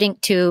like Food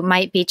Inc. 2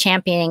 might be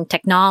championing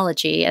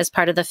technology as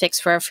part of the fix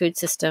for our food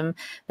system,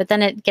 but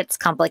then it gets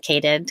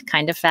complicated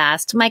kind of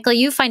fast. Michael,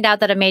 you find out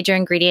that a major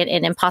ingredient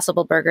in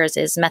Impossible Burgers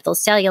is methyl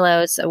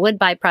cellulose, a wood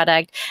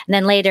byproduct, and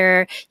then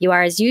later you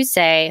are, as you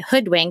say,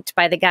 hoodwinked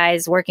by the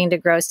guys working to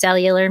grow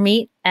cellular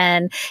meat.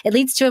 And it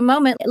leads to a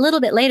moment a little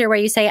bit later where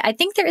you say, I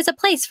think there is a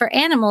place for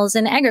animals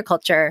in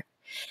agriculture.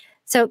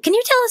 So can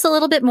you tell us a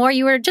little bit more?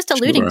 You were just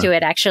alluding to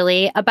it,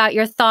 actually, about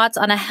your thoughts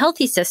on a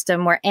healthy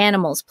system where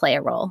animals play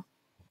a role.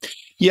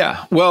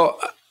 Yeah, well,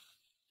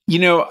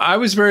 I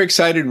was very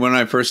excited when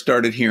I first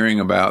started hearing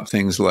about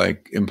things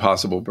like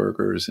Impossible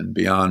Burgers and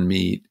Beyond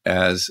Meat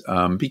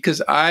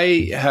because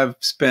I have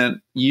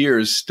spent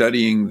years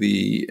studying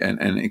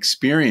and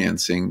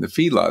experiencing the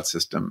feedlot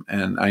system.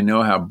 And I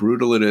know how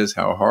brutal it is,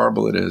 how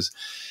horrible it is,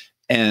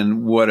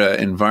 and what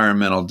an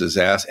environmental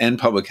disaster and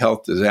public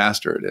health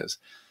disaster it is.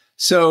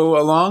 So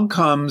along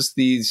comes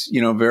these,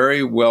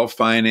 very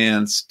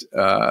well-financed,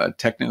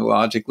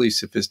 technologically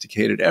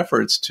sophisticated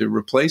efforts to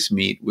replace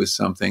meat with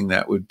something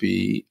that would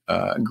be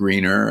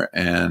greener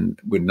and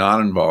would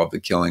not involve the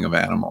killing of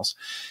animals.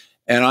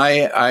 And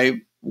I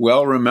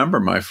well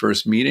remember my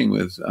first meeting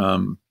with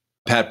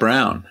Pat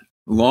Brown,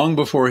 long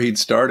before he'd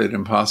started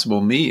Impossible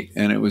Meat.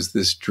 And it was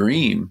this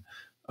dream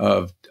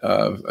of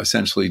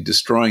essentially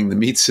destroying the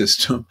meat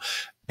system.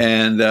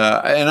 And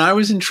I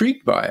was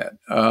intrigued by it.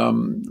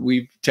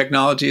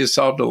 Technology has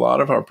solved a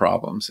lot of our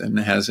problems and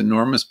has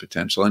enormous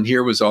potential. And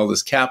here was all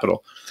this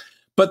capital.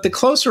 But the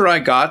closer I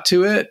got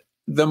to it,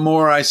 the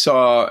more I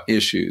saw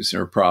issues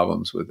or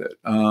problems with it.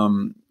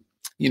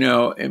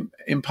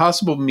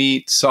 Impossible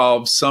Meat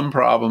solves some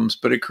problems,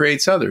 but it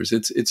creates others.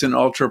 It's an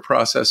ultra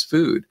processed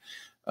food.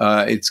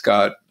 It's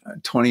got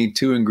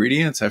 22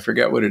 ingredients. I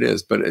forget what it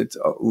is, but it's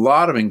a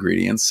lot of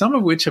ingredients, some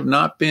of which have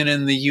not been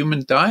in the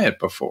human diet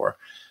before.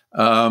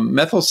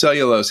 Methyl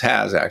cellulose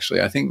has, actually.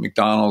 I think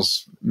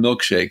McDonald's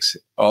milkshakes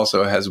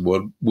also has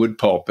wood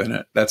pulp in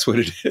it. That's what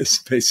it is,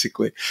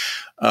 basically.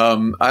 I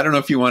don't know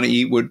if you want to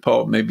eat wood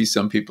pulp. Maybe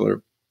some people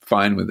are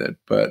fine with it,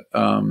 but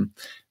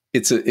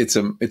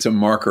it's a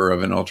marker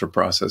of an ultra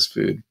processed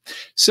food.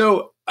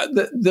 So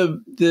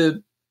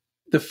the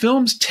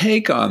film's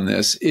take on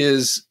this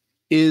is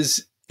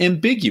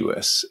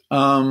ambiguous.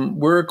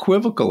 We're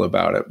equivocal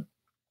about it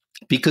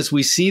because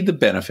we see the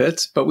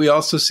benefits, but we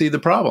also see the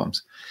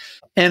problems.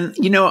 And,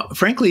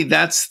 frankly,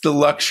 that's the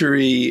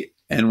luxury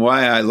and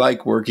why I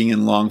like working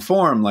in long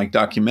form, like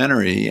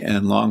documentary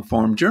and long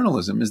form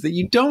journalism, is that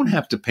you don't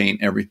have to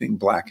paint everything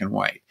black and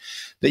white,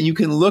 that you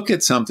can look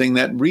at something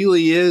that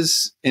really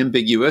is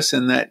ambiguous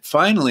and that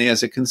finally,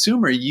 as a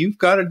consumer, you've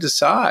got to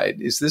decide,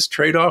 is this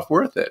trade-off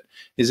worth it?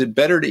 Is it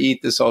better to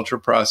eat this ultra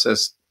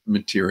processed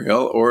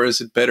material or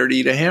is it better to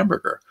eat a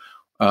hamburger?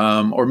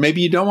 Or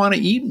maybe you don't want to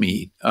eat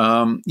meat.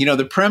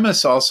 The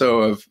premise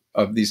also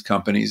of these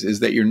companies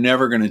is that you're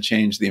never going to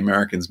change the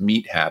American's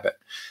meat habit.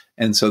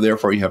 And so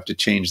therefore you have to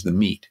change the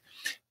meat.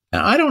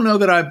 And I don't know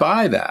that I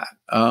buy that.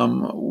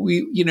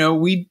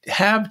 We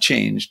have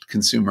changed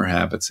consumer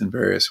habits in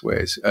various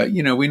ways.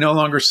 We no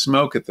longer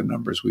smoke at the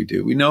numbers we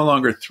do. We no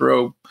longer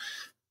throw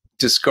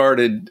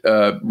discarded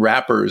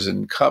wrappers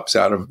and cups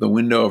out of the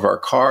window of our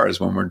cars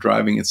when we're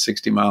driving at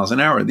 60 miles an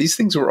hour. These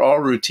things were all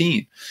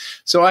routine.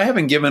 So I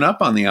haven't given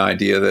up on the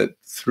idea that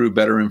through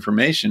better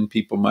information,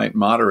 people might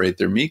moderate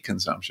their meat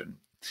consumption.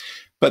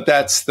 But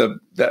that's the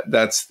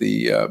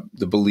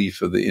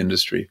belief of the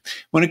industry.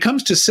 When it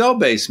comes to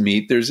cell-based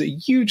meat, there's a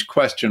huge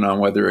question on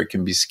whether it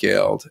can be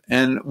scaled.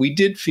 And we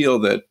did feel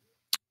that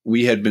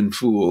we had been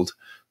fooled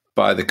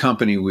by the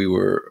company we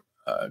were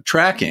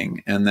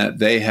tracking, and that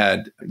they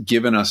had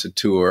given us a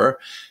tour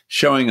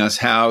showing us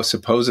how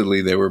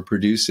supposedly they were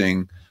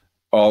producing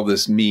all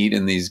this meat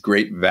in these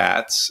great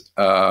vats.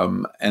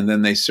 And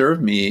then they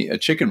served me a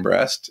chicken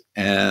breast,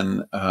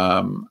 and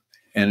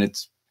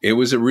it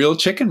was a real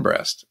chicken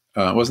breast.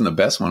 It wasn't the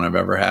best one I've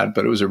ever had,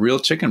 but it was a real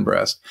chicken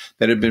breast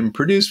that had been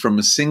produced from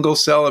a single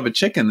cell of a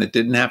chicken that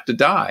didn't have to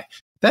die.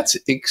 That's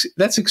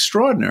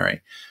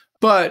extraordinary.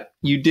 But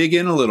you dig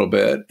in a little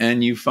bit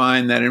and you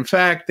find that, in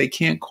fact, they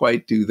can't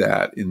quite do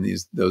that in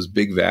those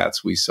big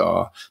vats we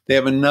saw. They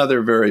have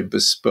another very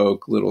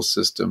bespoke little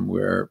system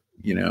where,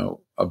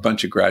 a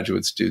bunch of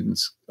graduate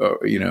students,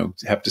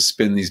 have to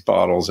spin these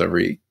bottles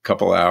every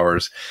couple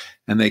hours,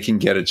 and they can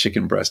get a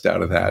chicken breast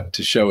out of that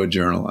to show a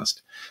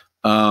journalist.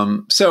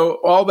 So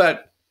all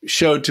that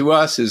showed to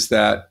us is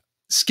that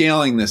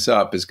scaling this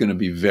up is going to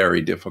be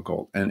very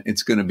difficult, and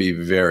it's going to be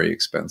very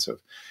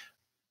expensive.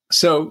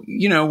 So,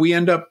 we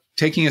end up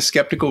taking a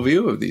skeptical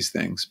view of these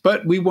things,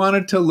 but we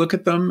wanted to look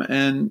at them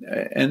and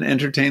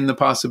entertain the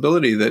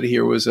possibility that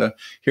here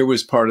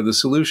was part of the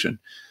solution.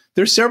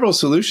 There's several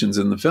solutions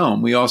in the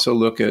film. We also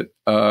look at,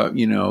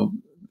 the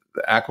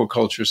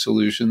aquaculture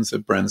solutions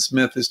that Bren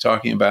Smith is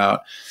talking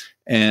about,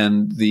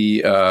 and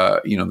the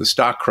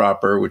stock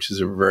cropper, which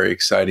is a very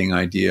exciting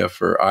idea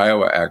for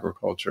Iowa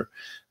agriculture.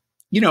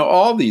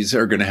 All these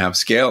are going to have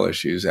scale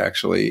issues,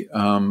 actually.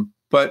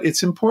 But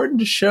it's important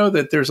to show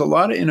that there's a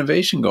lot of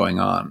innovation going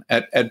on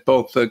at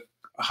both the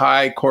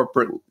high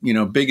corporate,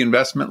 big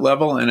investment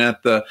level and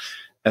at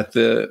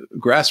the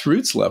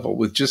grassroots level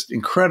with just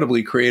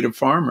incredibly creative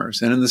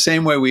farmers. And in the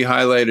same way we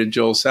highlighted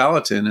Joel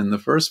Salatin in the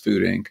first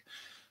Food Inc.,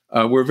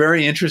 we're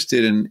very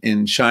interested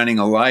in shining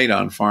a light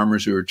on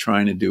farmers who are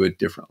trying to do it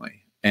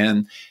differently.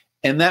 And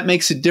that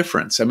makes a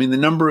difference. I mean, the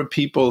number of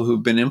people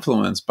who've been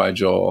influenced by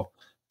Joel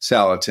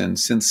Salatin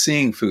since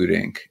seeing Food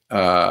Inc.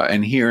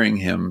 And hearing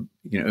him,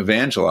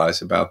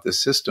 evangelize about this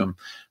system,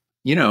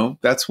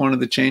 that's one of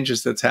the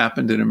changes that's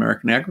happened in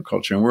American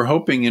agriculture. And we're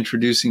hoping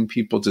introducing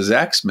people to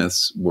Zach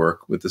Smith's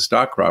work with the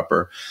stock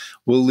cropper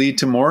will lead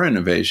to more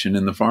innovation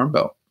in the Farm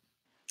Belt.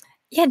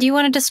 Yeah. Do you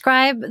want to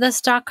describe the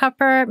stock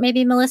cropper,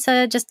 maybe,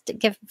 Melissa, just to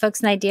give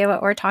folks an idea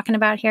what we're talking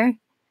about here?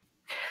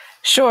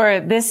 Sure.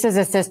 This is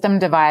a system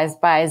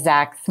devised by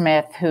Zach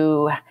Smith,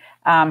 who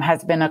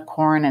has been a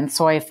corn and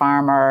soy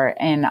farmer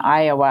in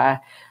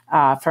Iowa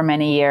for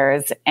many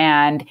years.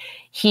 And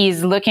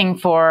he's looking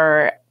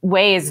for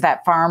ways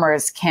that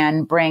farmers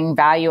can bring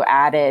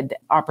value-added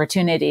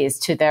opportunities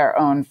to their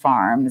own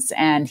farms.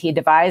 And he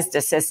devised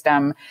a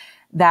system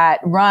that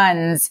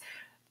runs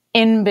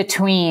in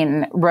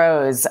between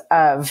rows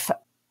of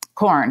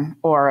corn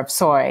or of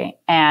soy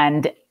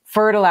and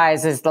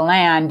fertilizes the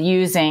land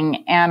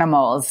using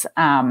animals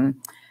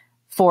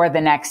for the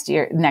next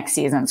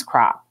season's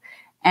crop.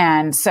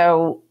 And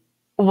so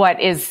what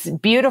is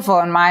beautiful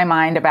in my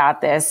mind about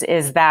this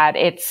is that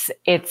it's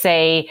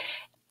a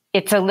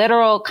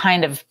literal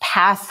kind of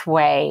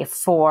pathway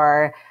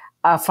for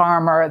a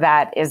farmer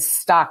that is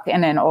stuck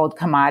in an old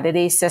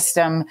commodity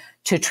system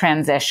to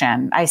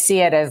transition. I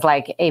see it as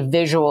like a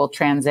visual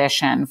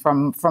transition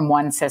from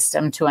one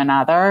system to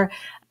another.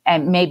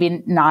 And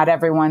maybe not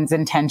everyone's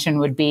intention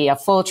would be a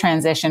full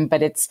transition,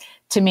 but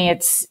to me,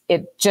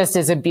 it just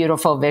is a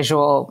beautiful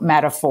visual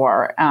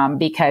metaphor,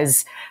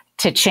 because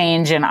to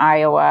change in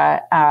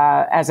Iowa,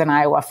 as an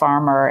Iowa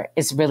farmer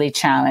is really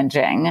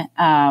challenging.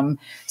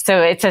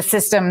 So it's a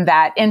system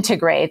that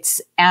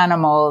integrates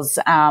animals.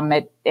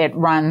 It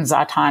runs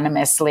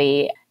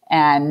autonomously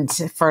and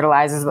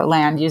fertilizes the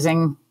land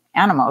using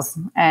animals.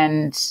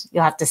 And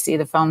you'll have to see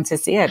the film to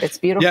see it. It's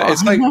beautiful. Yeah,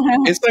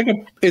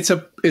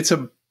 it's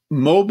a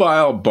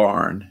mobile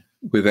barn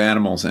with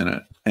animals in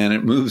it, and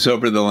it moves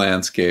over the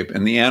landscape,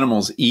 and the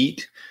animals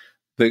eat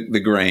the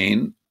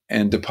grain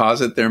and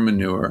deposit their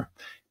manure.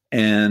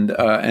 And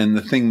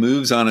the thing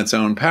moves on its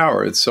own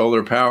power. It's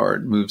solar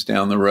powered, moves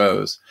down the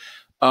rows.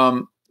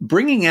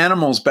 Bringing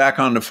animals back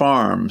onto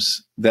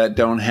farms that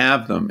don't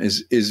have them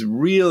is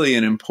really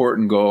an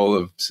important goal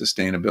of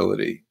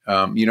sustainability.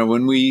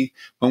 When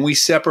we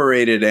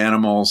separated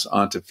animals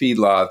onto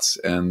feedlots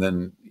and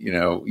then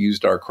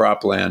used our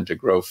cropland to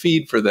grow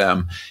feed for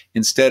them,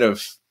 instead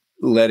of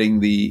letting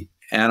the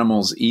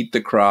animals eat the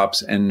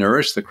crops and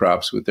nourish the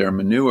crops with their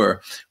manure,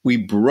 we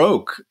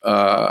broke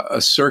a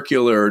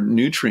circular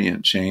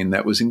nutrient chain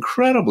that was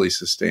incredibly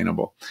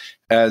sustainable.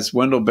 As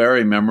Wendell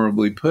Berry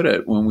memorably put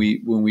it, when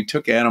we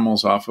took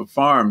animals off of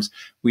farms,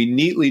 we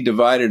neatly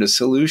divided a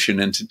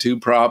solution into two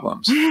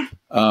problems.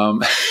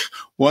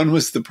 One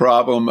was the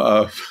problem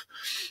of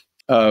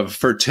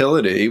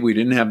fertility. We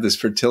didn't have this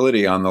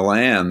fertility on the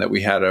land that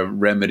we had to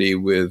remedy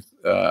with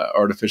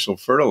artificial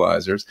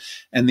fertilizers.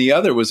 And the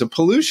other was a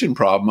pollution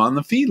problem on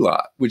the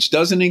feedlot, which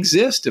doesn't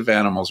exist if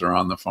animals are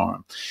on the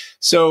farm.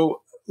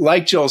 So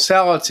like Joel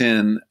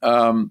Salatin,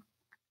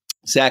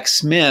 Zach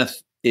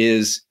Smith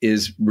is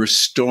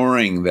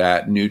restoring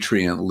that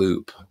nutrient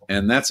loop.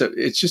 And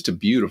it's just a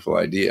beautiful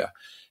idea.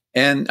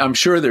 And I'm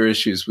sure there are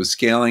issues with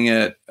scaling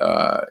it.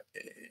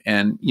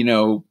 And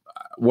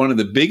one of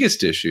the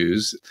biggest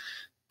issues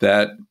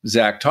that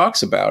Zach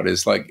talks about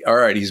is like, all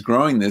right, he's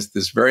growing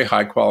this very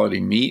high quality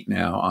meat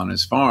now on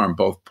his farm,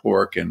 both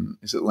pork and,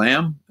 is it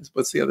lamb?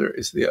 What's the other?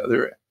 Is the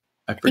other?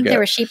 I forget. I think there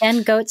were sheep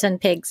and goats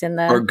and pigs in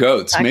the. Or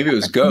goats. Maybe it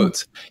was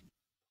goats.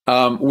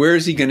 Where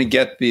is he going to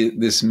get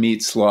this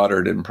meat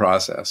slaughtered and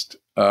processed?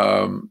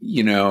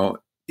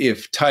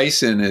 If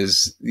Tyson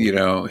is,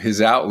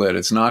 his outlet,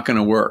 it's not going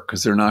to work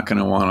because they're not going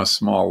to want a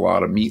small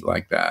lot of meat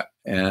like that.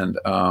 And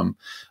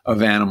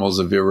of animals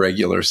of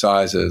irregular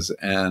sizes.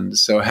 And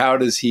so how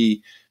does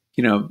he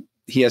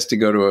has to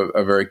go to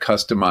a very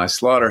customized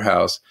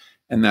slaughterhouse,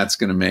 and that's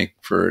going to make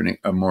for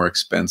a more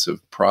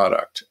expensive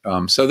product.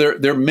 So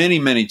there are many,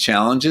 many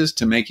challenges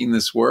to making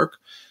this work,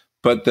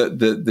 but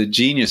the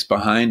genius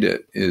behind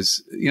it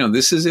is,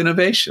 this is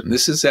innovation.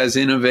 This is as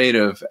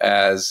innovative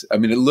as,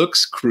 it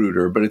looks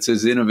cruder, but it's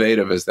as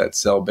innovative as that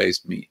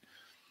cell-based meat.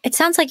 It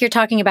sounds like you're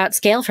talking about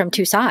scale from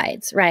two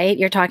sides, right?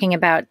 You're talking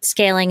about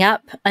scaling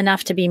up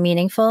enough to be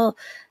meaningful,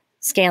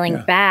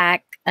 scaling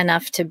back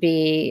enough to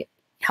be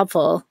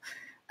helpful.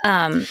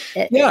 I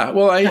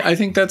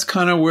think that's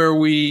kind of where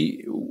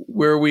we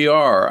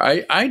are.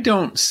 I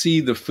don't see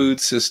the food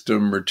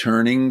system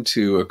returning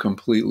to a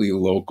completely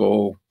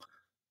local,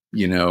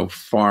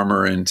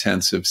 farmer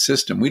intensive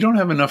system. We don't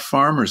have enough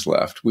farmers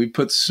left. We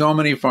put so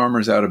many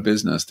farmers out of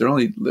business. There are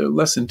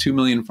less than 2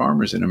 million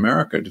farmers in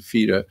America to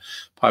feed a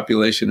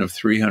population of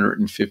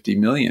 350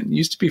 million. It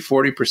used to be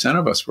 40%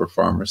 of us were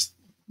farmers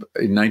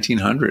in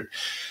 1900.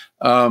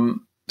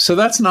 So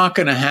that's not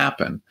going to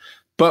happen.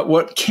 But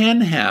what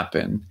can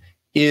happen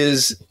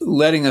is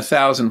letting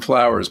 1,000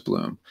 flowers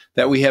bloom,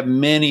 that we have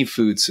many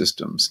food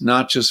systems,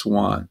 not just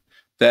one.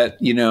 That,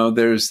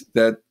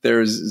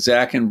 there's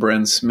Zach and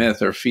Bren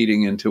Smith are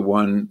feeding into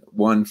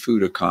one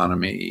food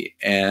economy,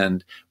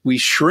 and we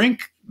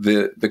shrink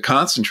the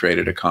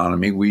concentrated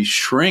economy. We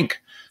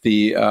shrink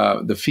the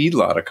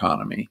feedlot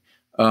economy,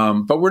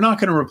 but we're not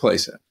going to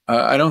replace it.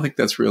 I don't think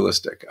that's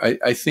realistic.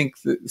 I think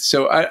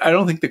so. I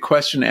don't think the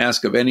question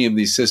asked of any of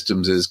these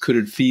systems is, could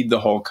it feed the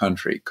whole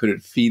country? Could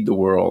it feed the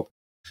world?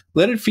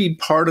 Let it feed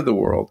part of the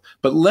world,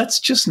 but let's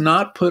just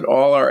not put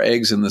all our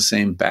eggs in the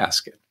same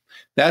basket.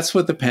 That's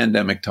what the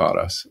pandemic taught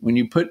us. When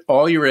you put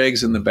all your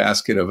eggs in the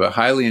basket of a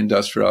highly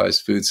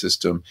industrialized food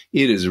system,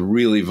 it is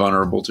really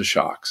vulnerable to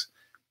shocks.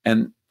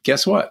 And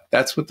guess what?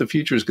 That's what the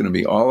future is going to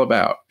be all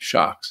about,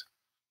 shocks.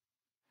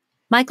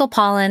 Michael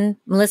Pollan,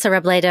 Melissa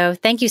Robledo,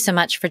 thank you so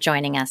much for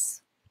joining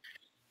us.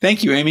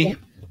 Thank you, Amy.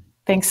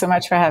 Thanks so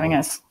much for having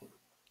us.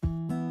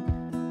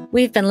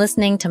 We've been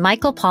listening to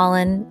Michael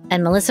Pollan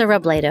and Melissa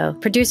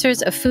Robledo,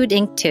 producers of Food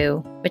Inc. 2,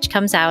 which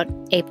comes out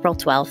April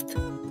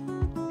 12th.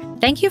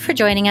 Thank you for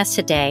joining us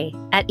today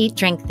at Eat,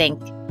 Drink,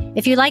 Think.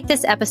 If you like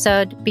this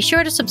episode, be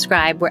sure to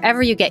subscribe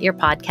wherever you get your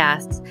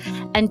podcasts.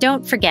 And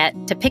don't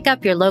forget to pick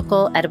up your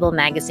local Edible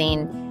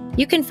magazine.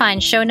 You can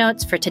find show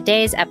notes for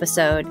today's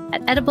episode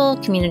at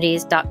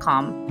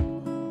ediblecommunities.com.